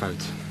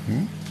fabrieksfout.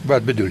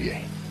 Wat bedoel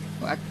jy?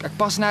 Ek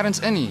pas nêrens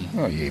in nie.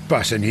 Nou, jy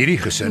pas in hierdie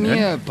gesin in.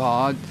 Nee,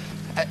 pa,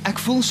 ek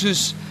voel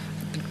soos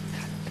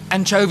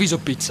anchovies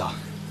op pizza.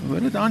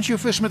 Wat het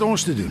ansjovis met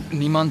ons te doen?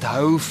 Niemand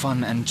hou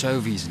van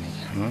anchovies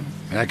nie.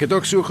 Ek het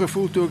ook so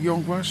gevoel toe ek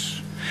jonk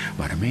was.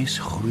 Maar 'n mens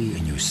groei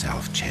in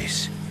jouself,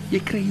 Chase. Jy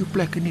kry jou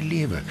plek in die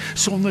lewe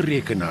sonder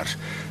rekenaars.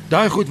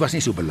 Daai goed was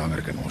nie so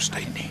belangrik in ons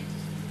tyd nie.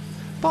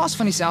 Pa's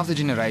van dieselfde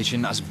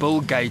generation as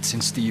Bill Gates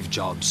en Steve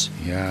Jobs.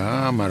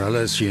 Ja, maar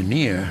hulle is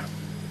geneë.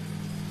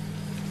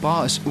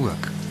 Pa is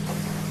ook.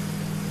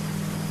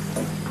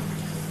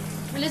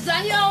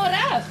 Lasagne al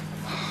reg.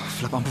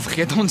 Flip amper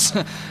vergeet ons.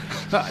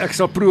 Ja, ek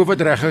sal proe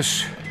wat reg is.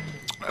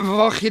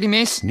 Wag, gee die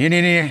mes.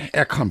 Nee,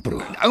 ek gaan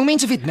proe. Ou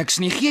mense weet niks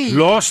nie. Gee hier.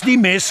 Los die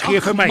mes, gee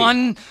vir my.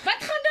 Man,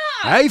 Wat gaan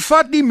daar? Hy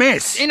vat die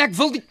mes. en ek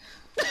wil die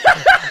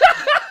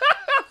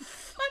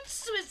Wat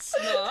so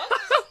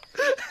snaaks.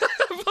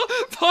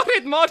 Waar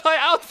het maar daai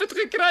outfit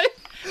gekry?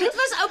 Dit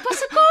was oupa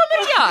se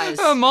kamer, ja.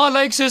 surprise. Ma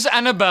lyk soos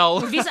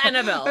Annabelle. Wie's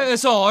Annabelle?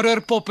 Is 'n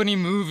horrorpop in die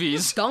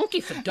movies.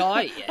 Dankie vir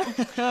daai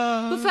een.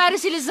 Hoe ver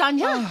is die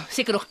lasagne?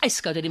 Seker nog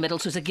yskoud in die middel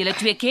soos ek julle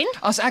twee ken.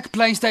 As ek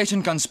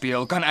PlayStation kan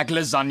speel, kan ek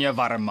lasagne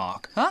warm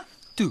maak.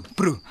 Toe,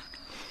 proe.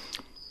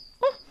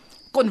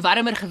 Kon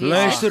warmer gewees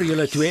het. Luister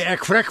julle twee,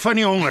 ek vrek van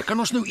die honger. Kan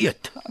ons nou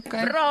eet?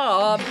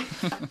 Rob.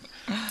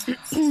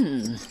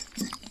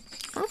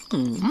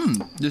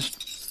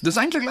 Dis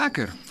eintlik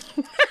lekker.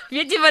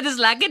 Weet jy wat is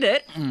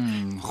lekkerder?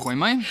 Gooi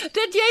my.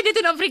 Dat jy dit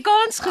in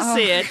Afrikaans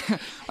gesê het.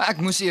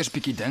 Ek moes eers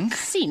bietjie dink.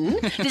 Sien,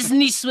 dis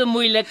nie so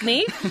moeilik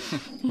nie.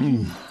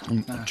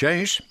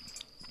 Chase,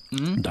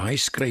 daai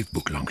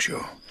skryfboek langs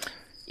jou.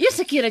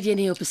 Eerste keer dat jy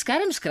nie op 'n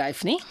skerm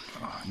skryf nie.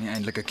 Nie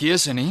eintlik 'n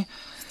keuse nie.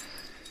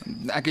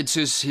 Ek het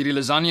soos hierdie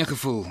lasagne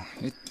gevoel.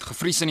 Het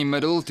gevries in die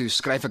middel, toe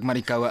skryf ek maar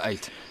die koue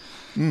uit.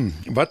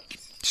 Wat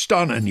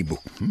staan in die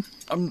boek?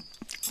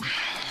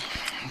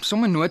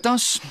 Sommige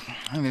notas,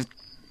 jy weet,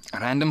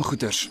 random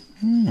goeters.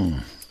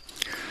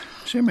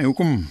 Sê my,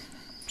 hoekom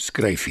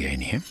skryf jy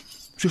nie, hè?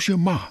 Soos jou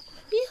ma.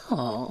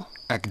 Ja.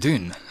 Ek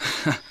doen.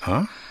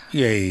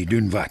 Jy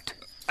doen wat?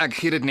 Ek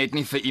gee dit net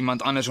nie vir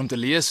iemand anders om te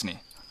lees nie.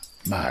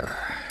 Maar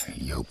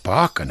jou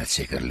pa kan dit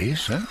seker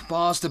lees, hè?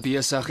 Pa's te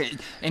besig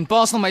en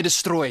pa sal my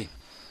destrooi.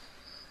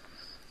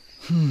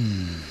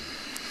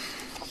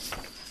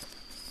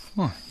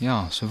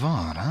 Ja, so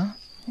waar, hè?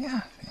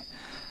 Ja.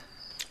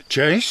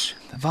 Chase?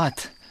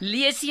 Wat?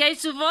 Lees jy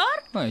so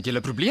waar? Het jy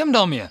 'n probleem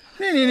daarmee?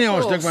 Nee,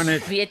 ons dink maar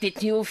net. Weet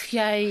dit nie of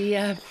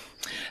jy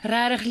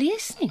regtig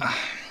lees nie.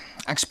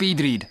 Ek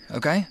speedread,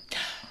 okay?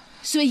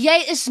 So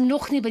jy is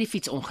nog nie by die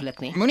fietsongeluk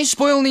nie. Moenie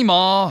spoil nie,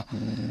 ma.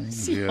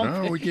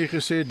 Ja, hoe het jy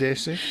gesê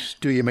destyds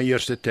toe jy my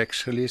eerste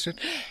teks gelees het?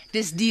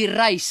 Dis die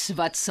reis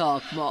wat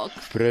saak maak.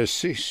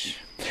 Presies.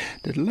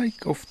 Dit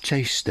lyk of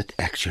Chase dit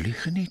actually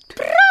geniet.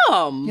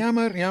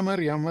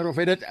 Jammer of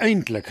hy dit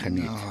eintlik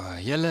geniet.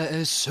 Julle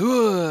is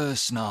so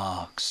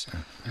snaaks.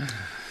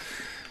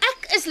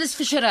 Ek is lus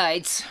vir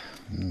charades.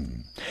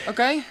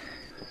 Okay.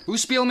 Hoe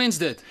speel mens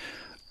dit?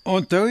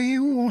 Onthou jy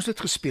hoe ons dit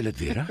gespeel het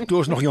weer, hè? Toe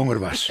ons nog jonger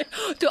was.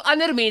 Toe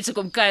ander mense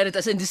kom kuier dit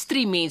as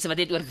industriemense wat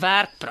net oor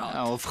werk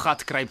praat. Of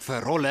gat kruip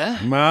vir rolle.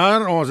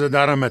 Maar ons het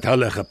daarom met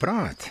hulle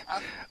gepraat.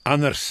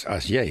 Anders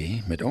as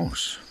jy met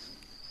ons.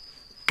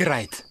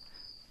 Great.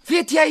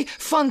 Weet jy,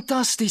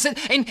 fantasties.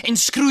 En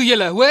skroe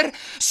julle, hoor?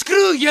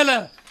 Skroe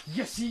julle.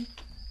 Jessie.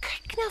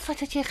 Kyk nou wat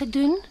het jy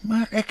gedoen?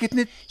 Maar ek het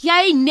net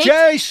Jy net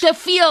Chase! te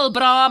veel,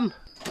 Bram.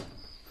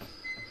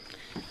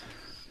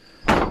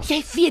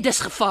 Jy weet dis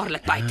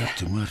gevaarlik buite.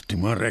 Toe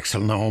maar ek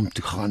sal na hom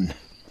toe gaan.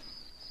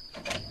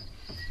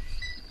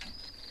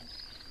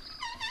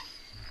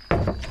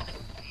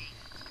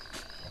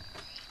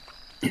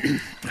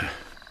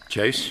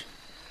 Chase,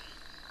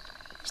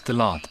 Is te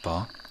laat,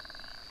 pa.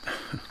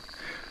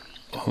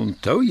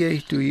 onthou jy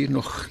toe hier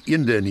nog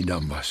eende in die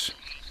dam was?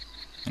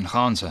 En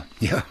ganse.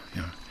 Ja.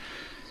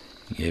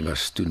 Jy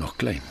was toe nog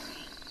klein.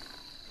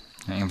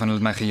 Een van hulle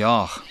het my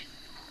gejaag.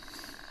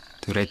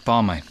 Toe red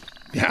pa my.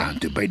 Ja, en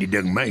toe by die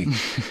ding my.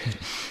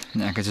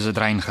 Ek het soos 'n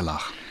drein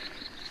gelag.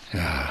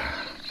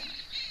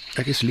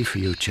 Ek is lief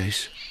vir jou,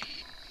 Chase.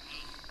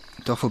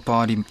 Tog vir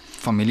pa die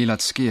familie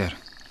laat skeer.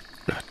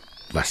 Dit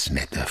was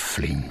net 'n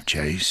fling,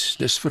 Chase.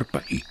 Dis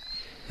verby.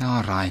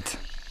 Ja, right.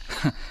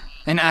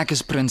 En ek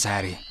is Prins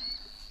Harry.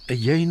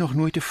 Het jy nog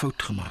nooit 'n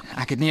fout gemaak?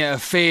 Ek het nie 'n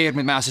affair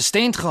met my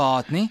assistent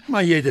gehad nie.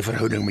 Maar jy het 'n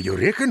verhouding met jou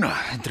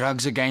rekenaar.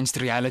 Drugs against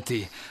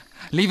reality.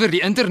 Liewer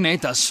die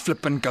internet as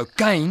flippin'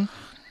 cocaine.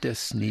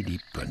 Dis nie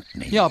die punt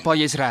nie. Ja, pa,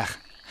 jy's reg.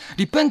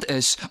 Die punt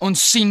is,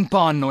 ons sien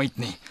pa nooit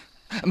nie.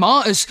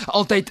 Ma is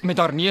altyd met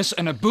haar neus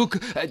in 'n boek.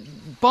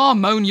 Pa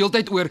moan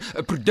heeltyd oor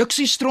 'n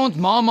produksiestront.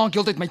 Ma maak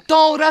heeltyd my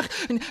taal reg.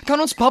 Kan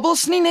ons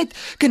bubbles nie net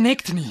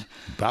connect nie?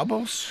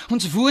 Bubbles?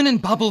 Ons woon in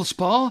bubbles,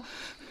 pa.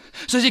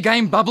 Soos die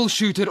game Bubble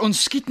Shooter,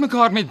 ons skiet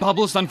mekaar met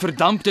bubbles dan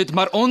verdamp dit,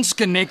 maar ons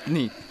connect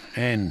nie.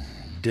 En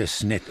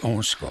dis net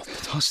ons skuld.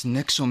 Daar's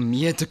niks om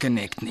mee te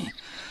connect nie.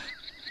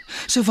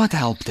 So wat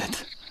help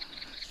dit?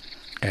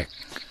 Ek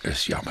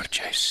is jammer,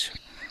 Chase.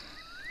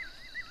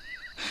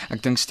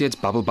 Ek dink steeds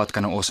Bubblebad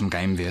kan 'n awesome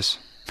game wees.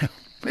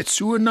 Met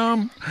so 'n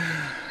naam?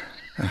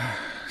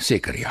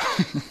 Seker ja.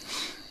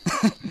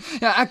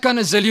 Ja, ek kan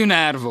 'n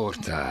ziljonair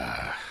word.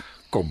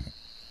 Kom,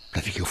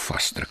 laat ek jou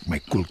vasdruk, my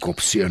koelkop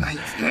seun.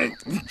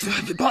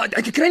 Pa,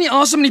 ek kry nie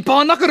asem nie,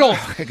 pa,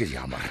 nakkerop. Ek is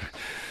jammer.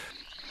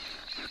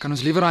 Kan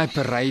ons liewer daai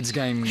parades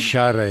game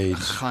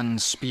Charades. gaan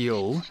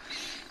speel?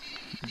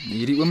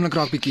 Hierdie oomblik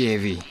raak bietjie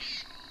heavy.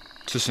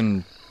 Soos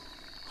 'n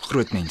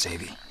groot mens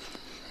heavy.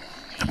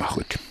 Maar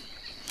goed.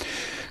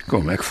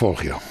 Kom, ek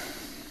volg jou.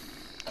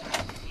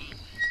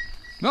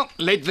 Well,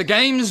 let the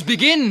games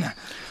begin.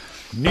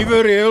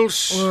 Nuwe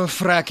reëls. O,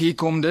 frek, hier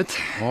kom dit.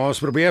 Ons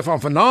probeer van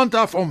vanaand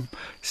af om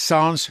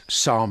saans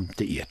saam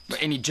te eet.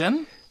 En die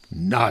gym?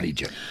 Na die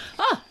gym.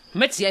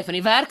 Mits jy van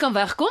die werk kan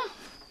wegkom.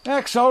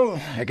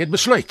 Ek het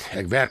besluit.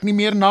 Ek werk nie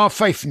meer na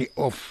 5 nie,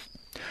 of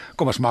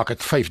kom ons maak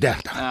dit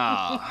 5:30.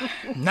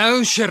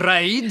 Nou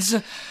charades.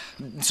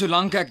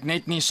 Solank ek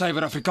net nie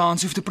suiwer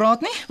Afrikaans hoef te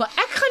praat nie. Maar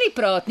ek gaan nie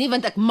praat nie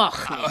want ek mag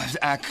nie.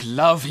 Ek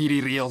love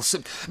hierdie reëls.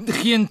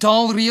 Geen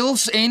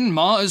taalreëls en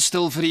ma is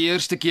stil vir die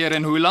eerste keer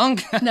in hoe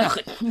lank? Nou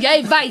goed,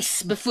 jy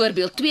wys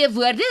byvoorbeeld 2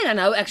 woorde en dan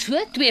hou ek so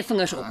 2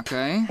 vingers op.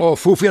 Okay.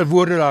 Of hoeveel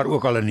woorde daar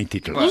ook al in die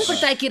titel En is.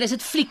 partykeer is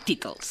dit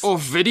fliektitels.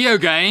 Of video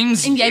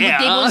games. En jy moet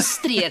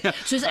demonstreer,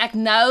 soos ek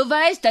nou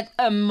wys dat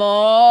 'n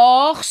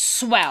maag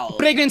swel.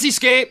 Pregnancy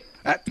scare.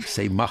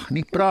 Sy mag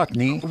nie praat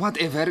nie.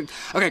 Whatever.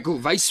 Okay, cool.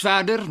 Wys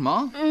verder,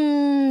 ma.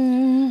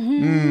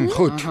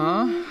 Goed.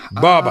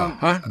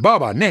 Baba,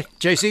 Baba, net,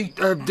 JC.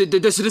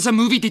 Dis 'n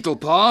movie titel,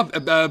 pa.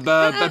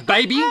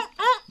 Baby.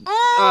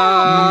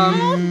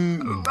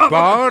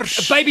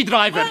 Bars. Baby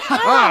Driver.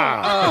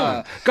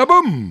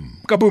 Kaboom,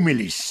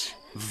 kaboomielies.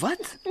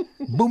 Wat?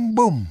 Boom,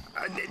 boom.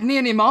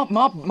 Nee, ma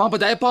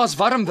baie pa's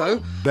warm wou.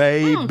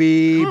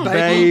 Baby.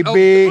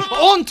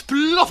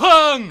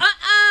 Ontploffing.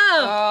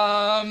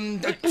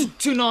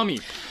 Tsunami.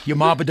 Jy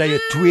maar bedye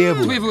 2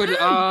 woorde. 2 woorde.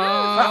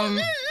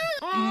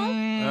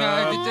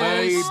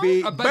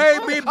 Baby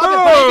Baby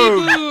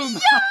boom. boom.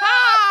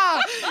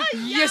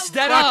 Yes,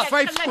 Wat dat.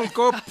 5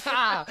 koelkop.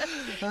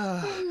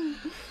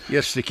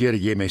 Eerste keer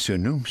jy my so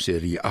noem, sê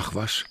jy 8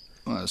 was.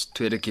 Dis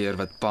tweede keer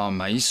wat pa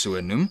my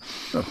so noem.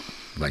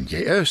 Want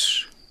jy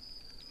is.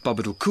 Pa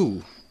bedoel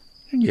cool.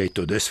 En jy het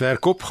tot dusver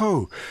kop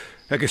gehou.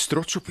 Ek is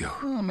trots op jou.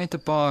 Met 'n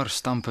paar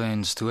stampe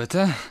en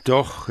stote.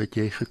 Tog het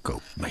jy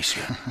gekoop, my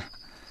seun.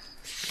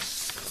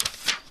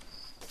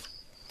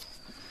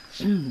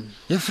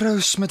 Juffrou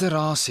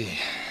Smitterasie.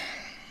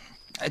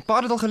 Het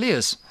pa dit al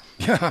gelees?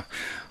 Ja,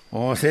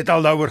 ons het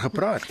al daaroor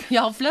gepraat.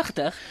 Ja,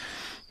 vlugtig.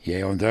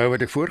 Jy onthou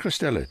wat ek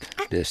voorgestel het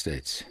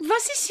destyds.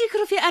 Was nie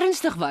seker of jy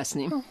ernstig was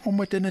nie, Om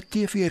dit in 'n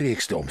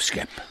TV-reeks te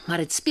omskep. maar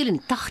dit speel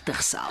in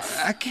 80 self.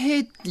 Ek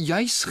het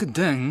juis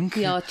gedink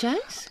Ja,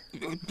 Chase?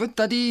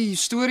 dat die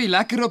storie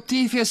lekker op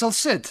TV sal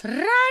sit.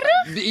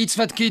 Rarig. Iets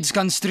wat kids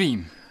kan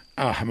stream.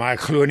 Maar ek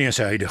glo nie in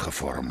sy huidige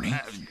vorm nie.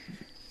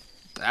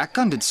 Ek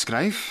kan dit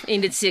skryf.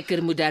 En dit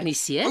seker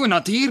moderniseer. O,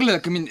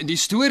 natuurlik. Die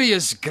storie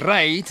is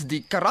great.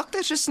 Die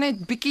karakters is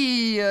net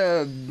bietjie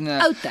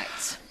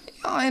Oudtyds.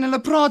 ja, en hulle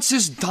praat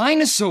soos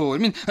dinosaur.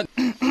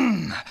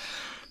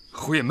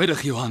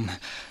 Goeiemiddag, Johan.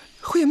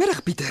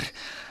 Goeiemiddag, Pieter.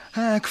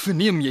 Ek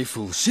verneem jy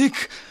voel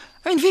siek.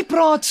 En wie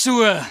praat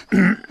so?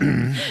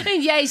 En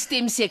jy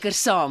stem seker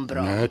saam,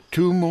 bra. 'n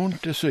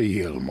Toemond is 'n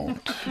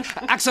heelmond.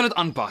 Ek sal dit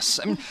aanpas.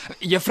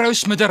 Juffrou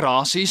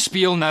Smitterasie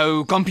speel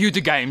nou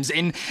computer games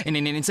en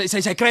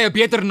sy kry 'n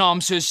beter naam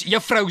soos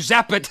Juffrou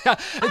Zappet.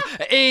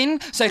 En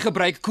sy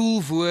gebruik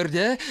cool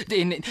woorde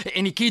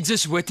en die kids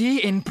is witty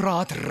en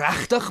praat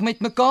regtig met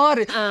mekaar.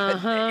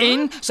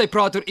 En sy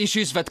praat oor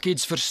issues wat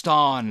kids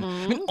verstaan.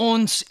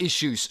 Ons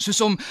issues,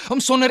 soos om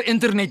sonder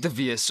internet te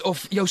wees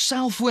of jou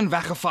selfoon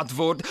weggevat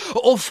word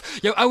of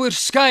jou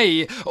ouers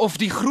skei of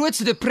die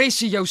grootste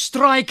depressie jou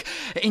strike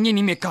en jy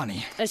nie meer kan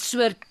nie. 'n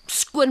Soort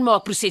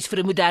skoonmaakproses vir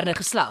 'n moderne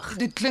geslag.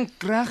 Dit klink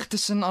reg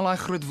tussen al daai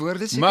groot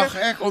woorde seker. Mag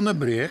ek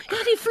onderbreek? Ja,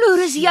 die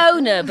vloer is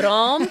joune,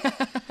 Bram.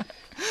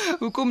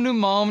 Hoekom noem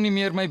ma nie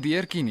meer my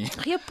beertjie nie?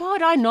 Jy pa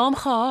daai naam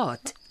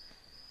gehaat.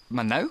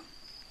 Maar nou?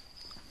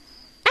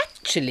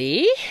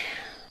 Actually,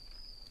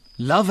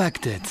 Love ek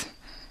dit.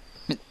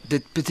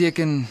 Dit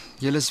beteken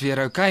julle is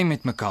weer okay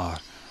met mekaar.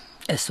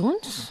 is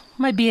ons,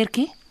 my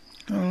beertjie?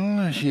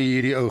 As jy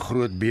hierdie ou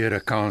groot beer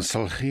 'n kans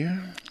sal gee,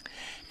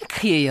 Ek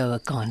gee jou 'n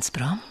kans,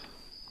 Bram.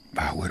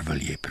 waaroor wil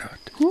jy praat?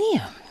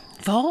 Nee,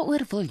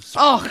 waaroor wil jy?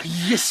 Ag,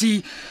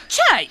 Jessie,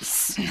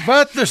 Chase.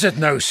 Wat is dit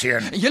nou,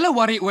 seun? julle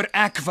worry oor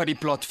ek wat die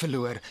plot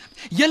verloor.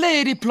 Julle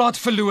het die plot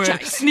verloor.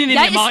 Joyce, Nee,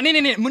 jy ma,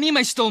 nee, moenie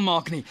my stil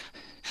maak nie.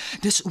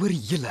 Dis oor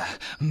julle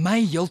my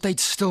heeltyd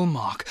stil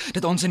maak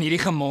dat ons in hierdie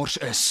gemors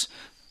is.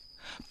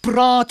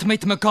 Praat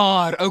met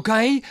mekaar,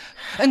 okay?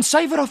 In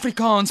suiwer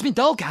Afrikaans, met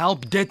dalk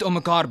help dit om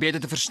mekaar beter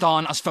te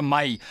verstaan as vir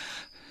my.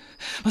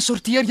 Maar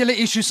sorteer julle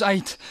issues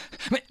uit.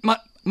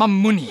 Maar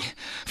moenie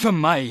vir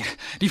my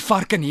die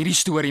vark in hierdie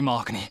storie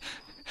maak nie.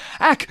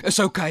 Ek is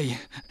okay.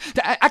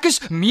 Ek is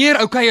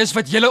meer okay as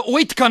wat julle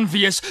ooit kan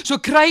wees. So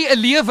kry 'n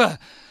lewe.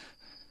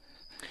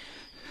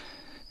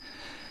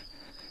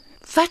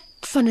 Wat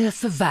van 'n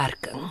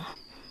verwerking?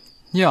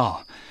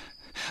 Ja,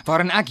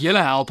 waarin ek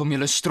julle help om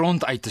julle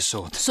stront uit te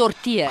sort.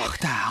 Sorteer. Ag,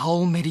 te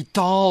hel met die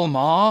taal,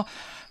 ma.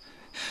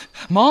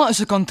 Ma is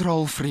 'n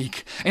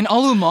kontrolfreak en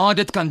al hoe ma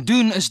dit kan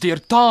doen is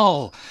deur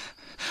taal.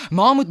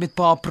 Ma moet met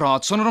pa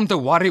praat sonder om te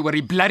worry oor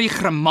die bloody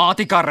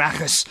grammatika reg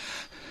is.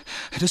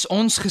 Dis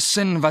ons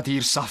gesin wat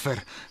hier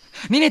suffer.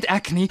 Nie net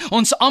ek nie,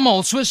 ons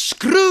almal, so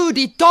skroe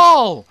die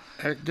taal.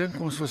 Ek dink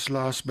ons was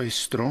laas by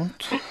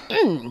stront.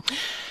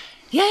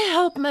 Jy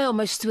help my om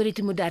my storie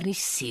te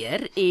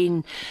moderniseer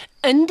en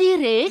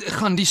indirek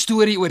Gaan die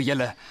storie oor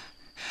julle.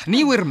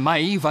 Nie oor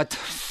my wat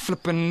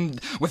flippin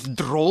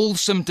withdrawal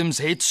symptoms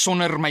het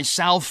sonder my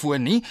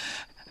selfoon nie.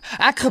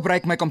 Ek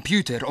gebruik my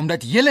komputer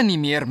omdat julle nie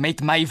meer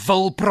met my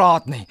wil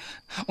praat nie.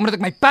 Omdat ek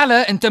my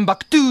pelle in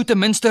Timbuktu ten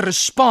minste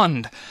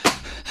respond.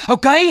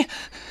 Okay?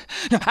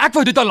 Nou, ek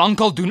wou dit al lank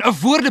al doen, 'n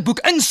woordeboek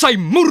in sy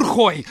moer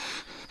gooi.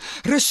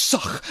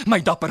 Rustig, my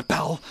dapper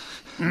pel.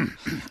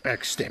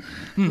 Ek stem.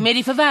 Met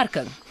die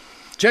verwerking.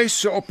 Chase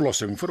se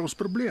oplossing vir ons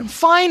probleem.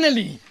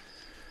 Finally.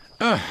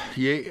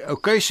 Jy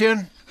okay,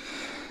 seun?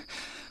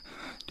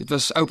 Dit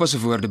was oupa se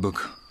woordeboek,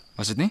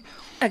 was dit nie?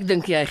 Ek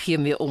dink jy gee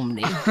mee om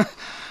nie.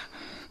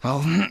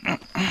 Wel,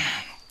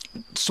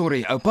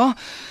 sorry oupa,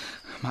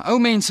 maar ou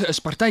mense is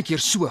partykeer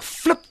so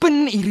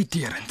flippin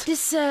irriterend.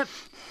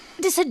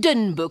 Dis 'n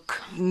dun boek.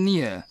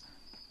 Nee.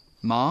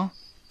 Maar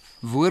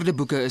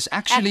woordeboeke is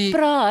actually Ek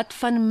praat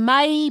van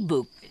my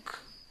boek.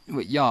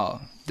 ja,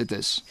 dit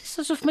is. Dis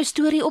asof my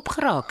storie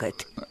opgeraak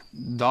het.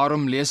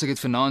 Daarom lees ek dit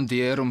vanaand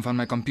deur om van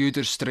my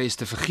komputerstres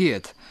te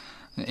vergeet.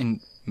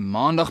 En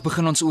maandag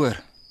begin ons oor.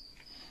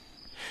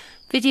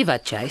 Weet jy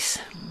wat, Chase?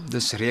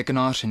 Dis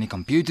rekenaars en nie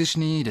komputers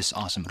nie, dis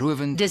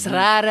asemrowend. Dis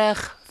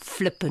rarig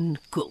flippin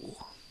cool.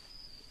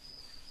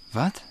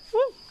 Wat?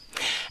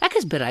 Ek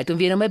is bereid om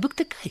weer na my boek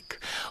te kyk,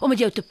 om met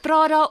jou te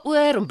praat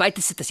daaroor, om by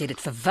te sit as jy dit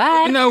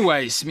verwerk No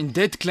ways,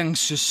 dit klink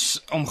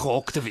soos om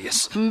gehok te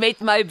wees. met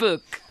my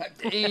boek.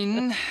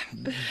 En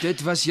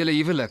dit was julle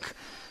huwelik.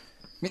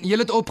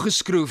 Julle het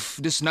opgeskroef,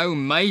 dis nou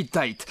my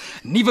tyd.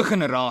 Nuwe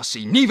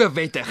generasie, nuwe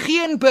wette,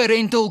 geen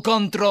parental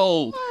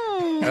control.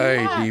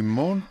 Uit die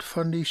mond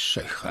van die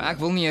suiger. Ek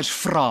wil nie eers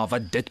vra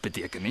wat dit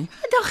beteken nie.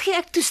 Dan gee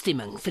ek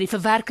toestemming vir die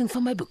verwerking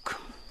van my boek.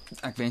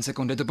 Ek wens ek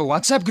kon dit op 'n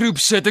WhatsApp groep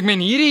sit. Ek meen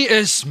hierdie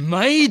is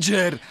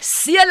major.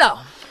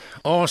 Sela.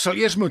 Ons sal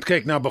eers moet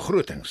kyk na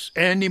begrotings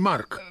en die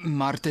mark.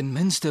 Maar ten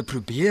minste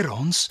probeer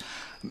ons.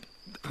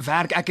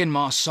 Werk ek en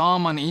ma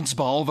saam aan iets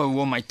behalwe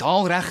hoe om my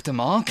taal reg te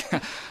maak?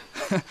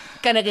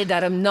 Kan ek dit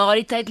darm na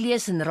die tyd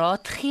lees en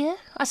raad gee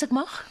as ek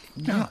mag?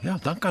 Ja,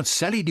 dan kan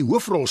Sally die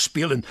hoofrol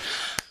speel en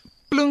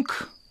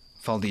Plunk,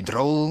 val die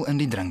drol in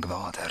die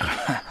drinkwater.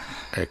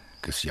 ek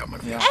is jammer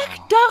weer. Ek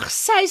dink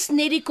sy's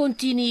net die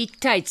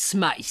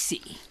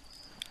kontinuïteitsmeisie.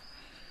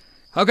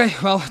 Okay,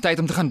 wel, tyd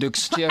om te gaan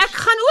doeks. Cheers. Ek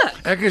gaan ook.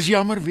 Ek is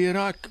jammer weer.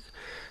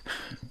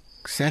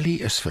 Sally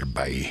is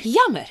verby.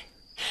 Jammer.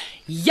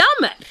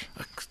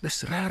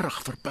 Dis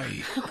regtig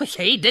verby.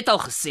 Jy het dit al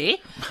gesê?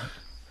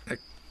 Ek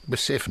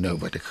besef nou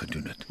wat ek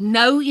gedoen het.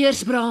 Nou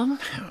eers, Bram.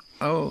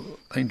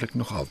 Eintlik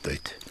nog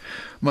altyd.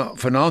 Maar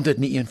vanaand het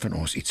nie een van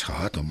ons iets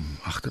gehad om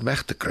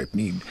agterweg te kruip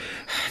nie.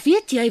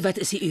 Weet jy wat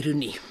is die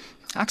ironie?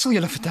 Ek sal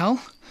julle vertel.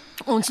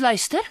 Ons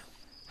luister.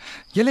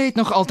 Julle het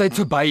nog altyd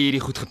verby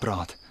hierdie goed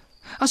gepraat.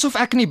 Asof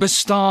ek nie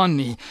bestaan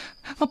nie.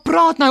 Maar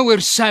praat nou oor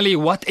Sally,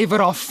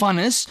 whatever haar van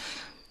is.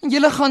 En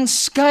julle gaan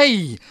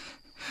skei.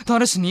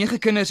 Daar is 9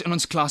 kinders in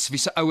ons klas wie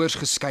se ouers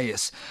geskei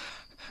is.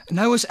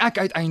 Nou is ek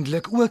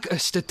uiteindelik ook 'n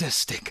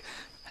statistiek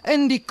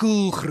in die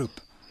cool groep.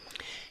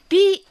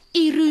 Die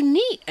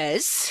ironie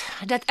is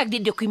dat ek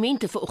die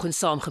dokumente vanoggend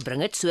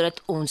saamgebring het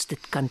sodat ons dit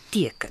kan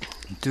teken.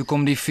 Toe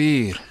kom die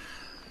vuur.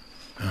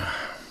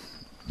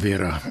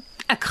 Vera,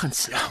 Ek gaan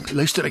slaap.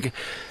 luister ek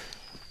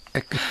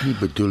het nie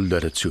bedoel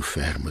dat dit so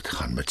ver moet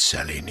gaan met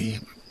Sally nie.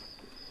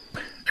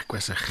 Ek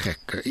was 'n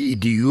gek, 'n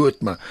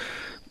idioot, maar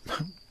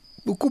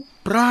hoekom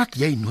praat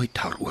jy nooit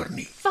daaroor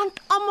nie? Want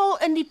almal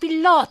in die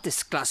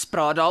Pilatesklas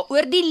praat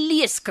daaroor, die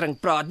leeskring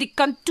praat, die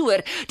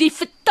kantoor, die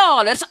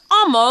vertalers,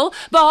 almal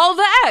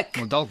behalwe ek.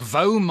 Want dalk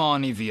wou ma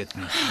nie weet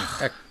nie.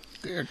 Ek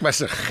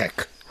was 'n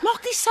gek.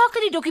 Maak nie saak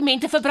dat die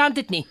dokumente verbrand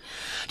het nie.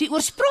 Die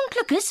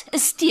oorspronklikes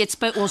is steeds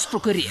by ons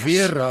prokureurs.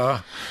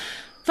 Vera,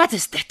 Wat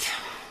is dit?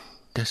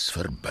 dis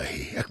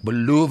verby. Ek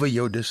beloof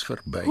jou dis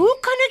verby. Hoe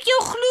kan ek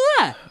jou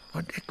glo?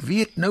 Want ek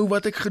weet nou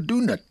wat ek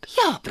gedoen het.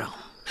 Ja, Bram.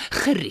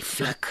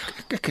 Gerieflik.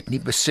 Ek het nie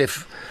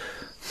besef.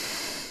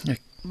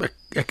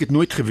 Ek het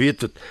nooit geweet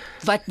dat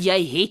Wat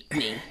jy het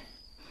nie.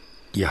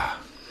 ja.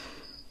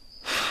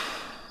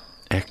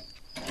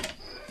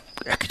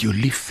 Ek het jou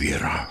lief,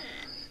 Vera.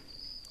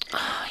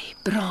 Ai,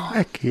 Bram.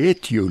 Ek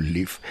het jou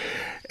lief.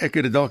 Ek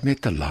het dit dalk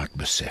net te laat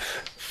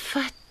besef.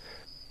 Wat?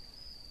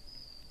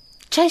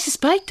 Chase is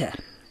buite.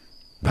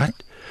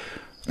 Wat?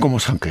 Kom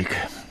ons gaan kyk.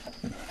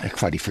 Ek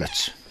vat die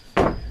flits.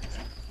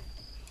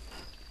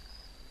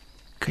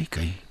 Kyk,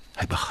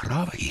 hy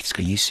begrawe iets,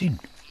 kan jy sien?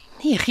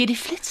 Nee, gee die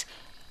flits.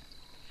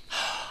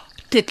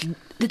 Dit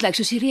lyk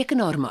soos die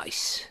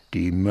rekenaarmuis.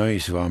 Die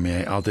muis waarmee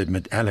hy altyd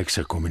met Alex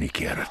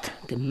gekommunikeer het.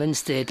 Ten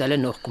minste het hulle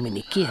nog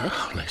kommunikeer.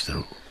 Luister,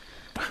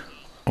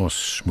 ons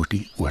moet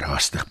nie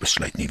oorhaastig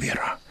besluit nie,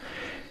 Vera.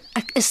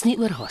 Ek is nie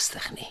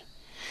oorhaastig nie.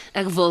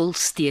 Ek wil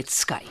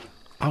steeds skei.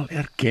 Al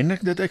erken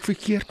ek dat ek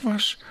verkeerd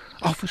was,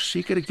 al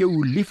verseker ek jou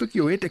hoe lief ek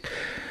jou het,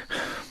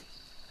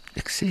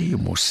 ek sê jou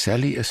mos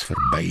Sally is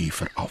verby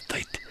vir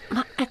altyd.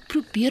 Maar ek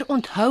probeer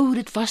onthou hoe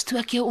dit was toe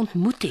ek jou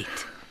ontmoet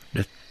het.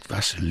 Dit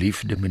was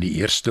liefde met die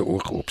eerste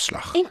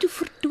oogopslag. En toe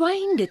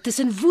verdwyn dit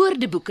tussen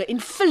woordeboeke en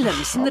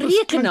films en Dit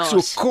klink rekenaars.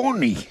 so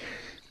konnie.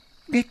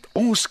 Net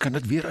ons kan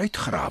dit weer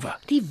uitgrawe.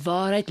 Die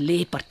waarheid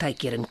lê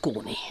partykeer in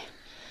Connie.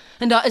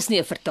 En daar is nie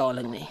 'n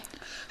vertaling nie.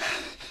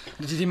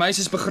 Die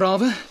meisie is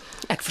begrawe.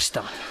 Ek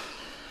verstaan.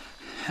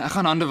 Ek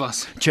gaan hande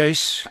was.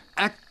 Chase,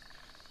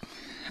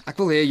 Ek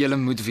wil hê julle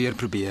moet weer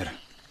probeer.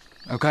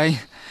 Okay?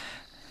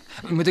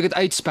 Moet ek dit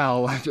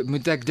uitspel?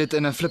 Moet ek dit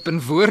in 'n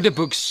flippin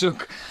woordeboek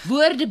soek?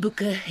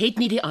 Woordeboeke het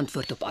nie die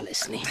antwoord op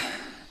alles nie.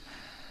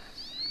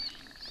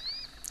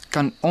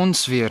 Kan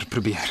ons weer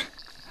probeer?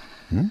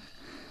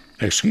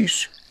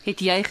 Ekskuus. Het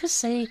jy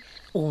gesê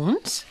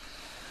ons?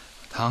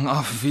 Het hang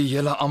af wie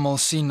julle almal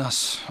sien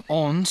as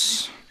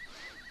ons.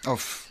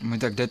 Of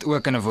moet ek dit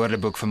ook in 'n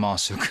woordeboek vir ma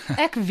soek?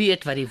 Ek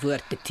weet wat die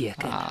woord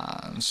beteken.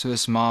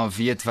 Soos ma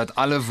weet wat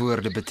alle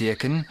woorde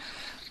beteken,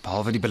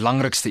 behalwe die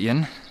belangrikste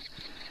een.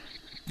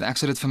 Ek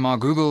sal dit vir ma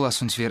Google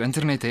as ons weer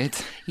internet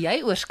het.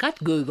 Jy oorskat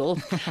Google.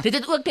 Dit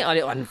het ook nie al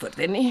die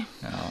antwoorde nie.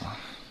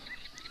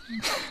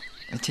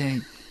 Weet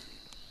jy,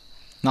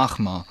 nag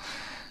ma.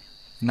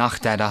 Nag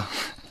dada.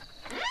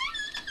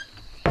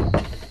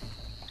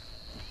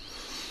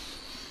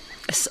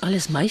 Is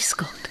alles my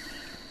skuld?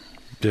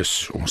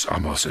 Dis ons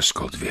almal se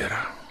skuld weer.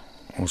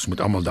 Ons moet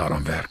almal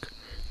daaraan werk.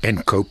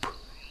 En koop.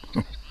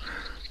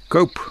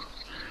 Koop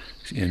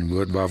is een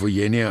woord waarvoor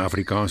jy nie 'n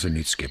Afrikaanse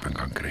nuutskepping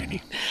kan kry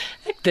nie.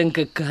 Ek dink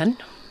ek kan.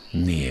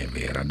 Nee,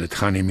 Vera, dit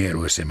gaan nie meer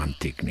oor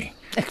semantiek nie.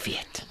 Ek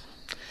weet.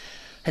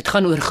 Dit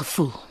gaan oor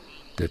gevoel.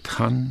 Dit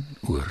gaan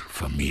oor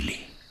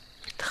familie.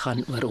 Dit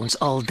gaan oor ons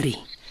al drie.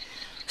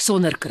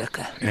 Sonder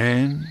krikke.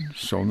 En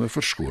sonder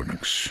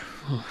verskonings.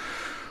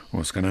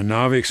 Ons kan 'n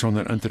naweek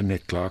sonder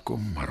internet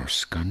klaarkom, maar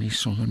ons kan nie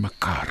sonder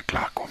mekaar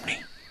klaarkom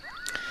nie.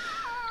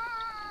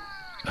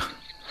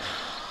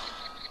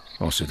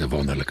 Ons het 'n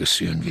wonderlike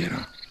seun,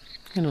 Vera.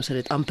 En ons het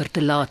dit amper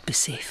te laat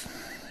besef.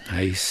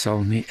 Hy sal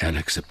nie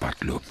Alex se pad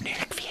loop nie.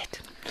 Ek weet.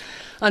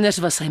 Anders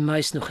was sy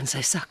muis nog in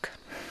sy sak.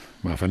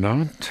 Maar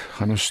vanaand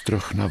gaan ons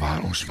terug na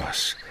waar ons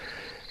was.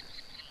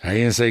 Hy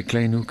in sy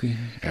klein hoekie,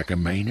 ek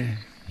en myne,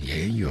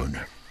 jy en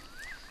joune.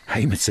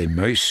 Hy met sy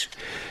muis,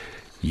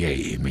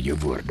 jy met jou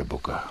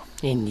woordeboeke.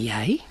 En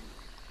jy?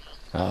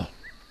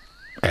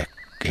 Ek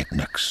het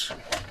niks.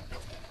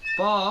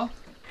 Pa,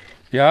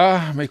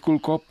 Ja, my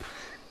koelkop.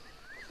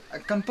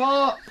 kan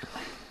pa...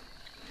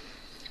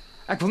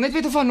 Ek wil net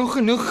weet of daar nog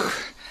genoeg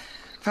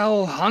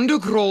wel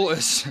handdoekrol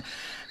is.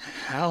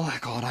 Hel,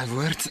 ek haat daai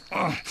woord.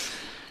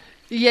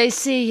 Jy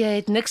sê jy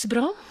het niks,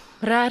 Bram?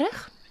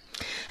 Regtig?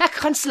 Ek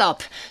gaan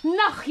slaap.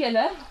 Nag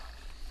julle.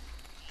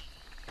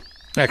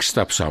 Ek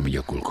stap saam met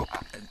jou koelkop.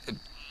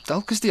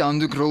 Dalk is die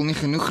handdoekrol nie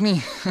genoeg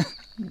nie.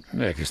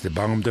 Ek is te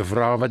bang om te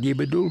vra wat jy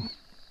bedoel.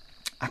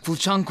 Ek voel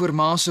chunk oor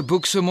ma se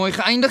boek so mooi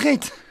geëindig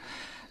het.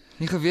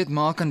 Nie geweet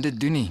ma kan dit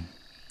doen nie.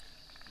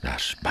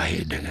 Daar's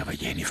baie dinge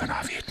wat jy nie van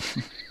haar weet.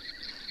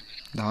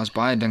 Daar's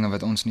baie dinge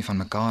wat ons nie van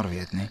mekaar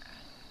weet nie.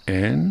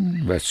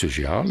 En wat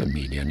sosiale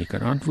media nie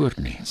kan antwoord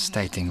nie.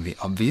 Stating the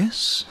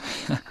obvious.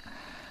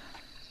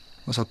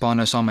 Ons sal pa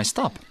nou saam met my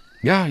stap.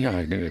 Ja,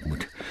 ek dink ek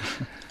moet.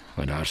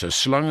 Want daar's 'n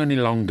slang in die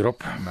lang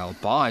drop. Wel,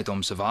 pa het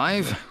hom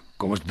survive.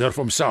 Kom ons durf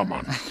hom saam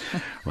aan.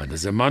 Want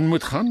as 'n man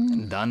moet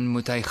gaan, Dan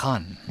moet hy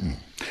gaan.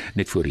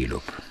 net voor jy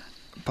loop.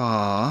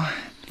 Pa,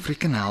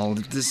 freaking hell,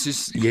 dit is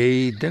soos...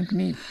 Jy dink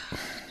nie.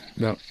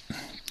 Wel,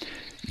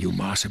 jou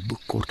ma se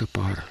boek kort 'n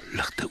paar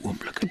ligte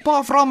oomblikke.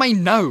 Pa vra my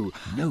nou.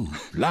 Nou,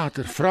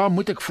 later vra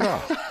moet ek vra.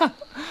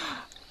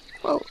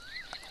 Wel,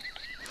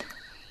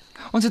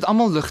 ons het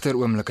almal ligter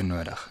oomblikke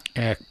nodig.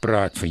 Ek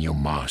praat van jou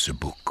ma se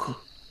boek.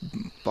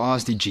 Pa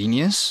is die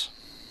genius.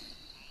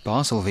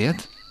 Pa sal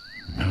weet.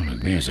 Nou,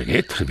 ek mens ek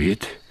het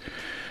geweet.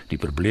 Die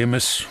probleem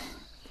is,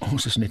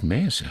 ons is net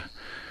mense.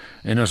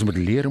 En ons moet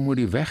leer om oor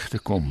die weg te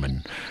kom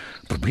en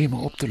probleme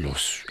op te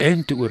los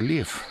en te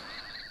oorleef.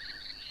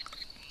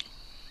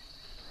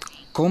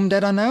 Kom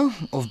dada nou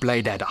of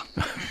bly dada?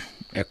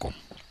 Ek kom.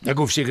 Ek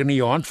hoef seker nie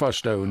jou hand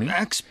vas te hou nie.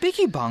 Ek's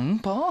bietjie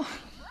bang, pa.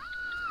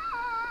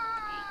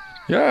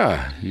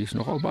 Ja, hier is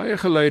nogal baie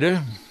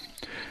geluide.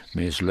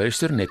 Mens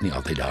luister net nie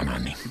altyd daarna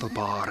nie.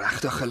 Pa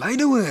regtig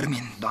geluide hoor,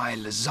 men. Daai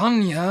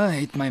lasagne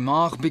het my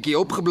maag bietjie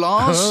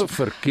opgeblaas.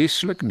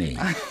 Verkieslik nie.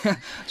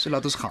 So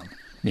laat ons gaan.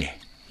 Nee,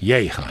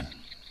 jy gaan.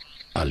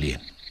 Alleen.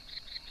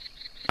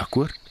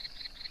 Akkoord?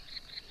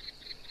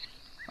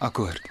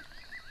 Akkoord.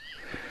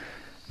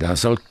 Dan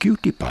sal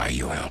Cutie Pie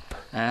jou help.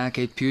 Ek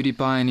het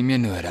PewDiePie nie meer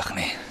nodig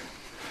nie.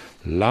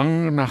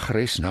 Lang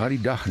nagres na die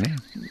dag, né?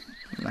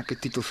 Lekker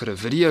titel vir 'n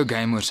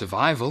videogame oor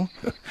survival.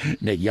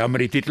 Net jammer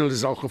die titel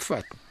is al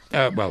gevat.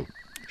 Wel,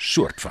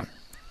 soort van.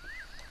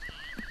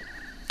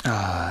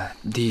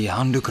 Die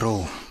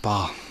handdoekrol,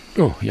 pa.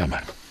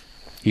 Jammer.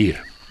 Hier,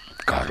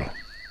 Karel.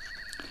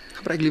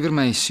 Gebruik liewer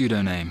my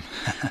pseudonym.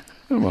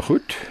 Maar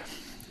goed.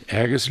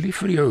 Ek is lief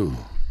vir jou,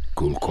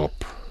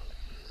 koelkop.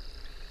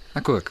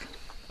 Ek ook.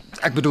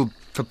 Ek bedoel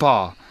vir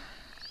pa.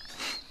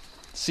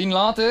 Sien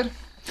later.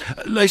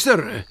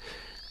 Luister,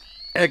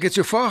 ek het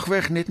so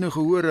vaagweg net nou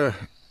gehoor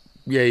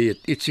jy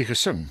het ietsie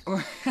gesing.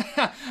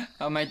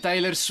 My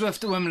Taylor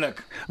Swift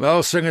oomblik.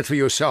 Wel, sing dit vir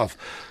jouself.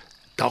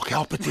 Dalk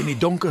help dit in die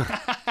donker.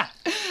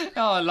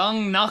 Ja,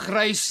 lang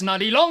nagreis na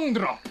die long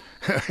drop.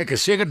 Ek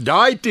is seker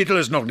daai titel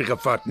is nog nie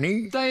gevat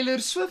nie. Taylor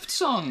Swift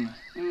song.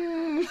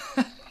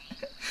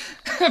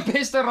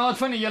 Beste raad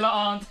van die hele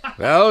aand.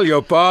 Wel,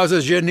 jou pa is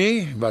 'n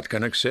genie, wat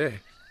kan ek sê?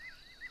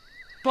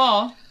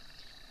 Pa,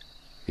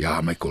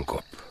 Ja, my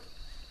koelkop.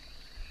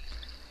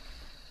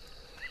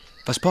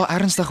 Was pa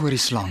ernstig oor die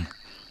slang?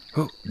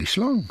 O, die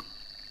slang.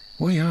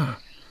 O ja.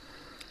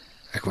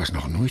 Ek was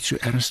nog nooit so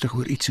ernstig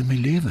oor iets in my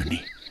lewe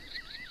nie.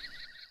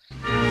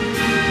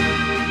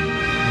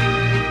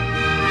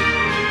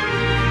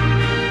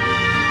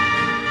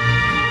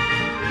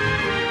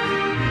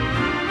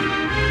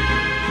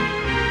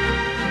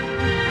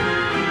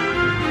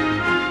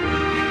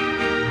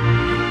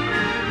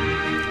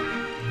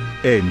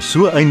 En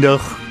so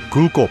eindig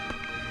KOELKOP.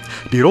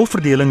 Die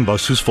rolverdeling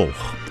was soos volg.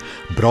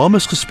 Bram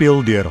is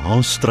gespeel deur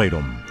Hans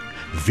Strydom.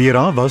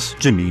 Vera was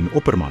Janine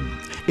Opperman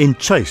en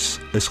Chase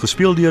is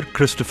gespeel deur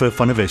Christopher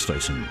van der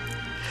Westhuizen.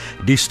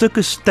 Die stuk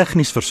is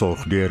tegnies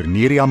versorg deur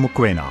Neriya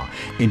Mokoena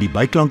en die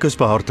byklank is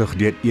behartig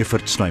deur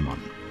Evert Snyman.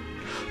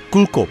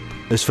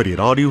 KOELKOP is vir die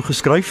radio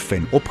geskryf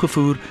en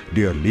opgevoer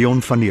deur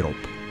Leon van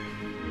Nierop.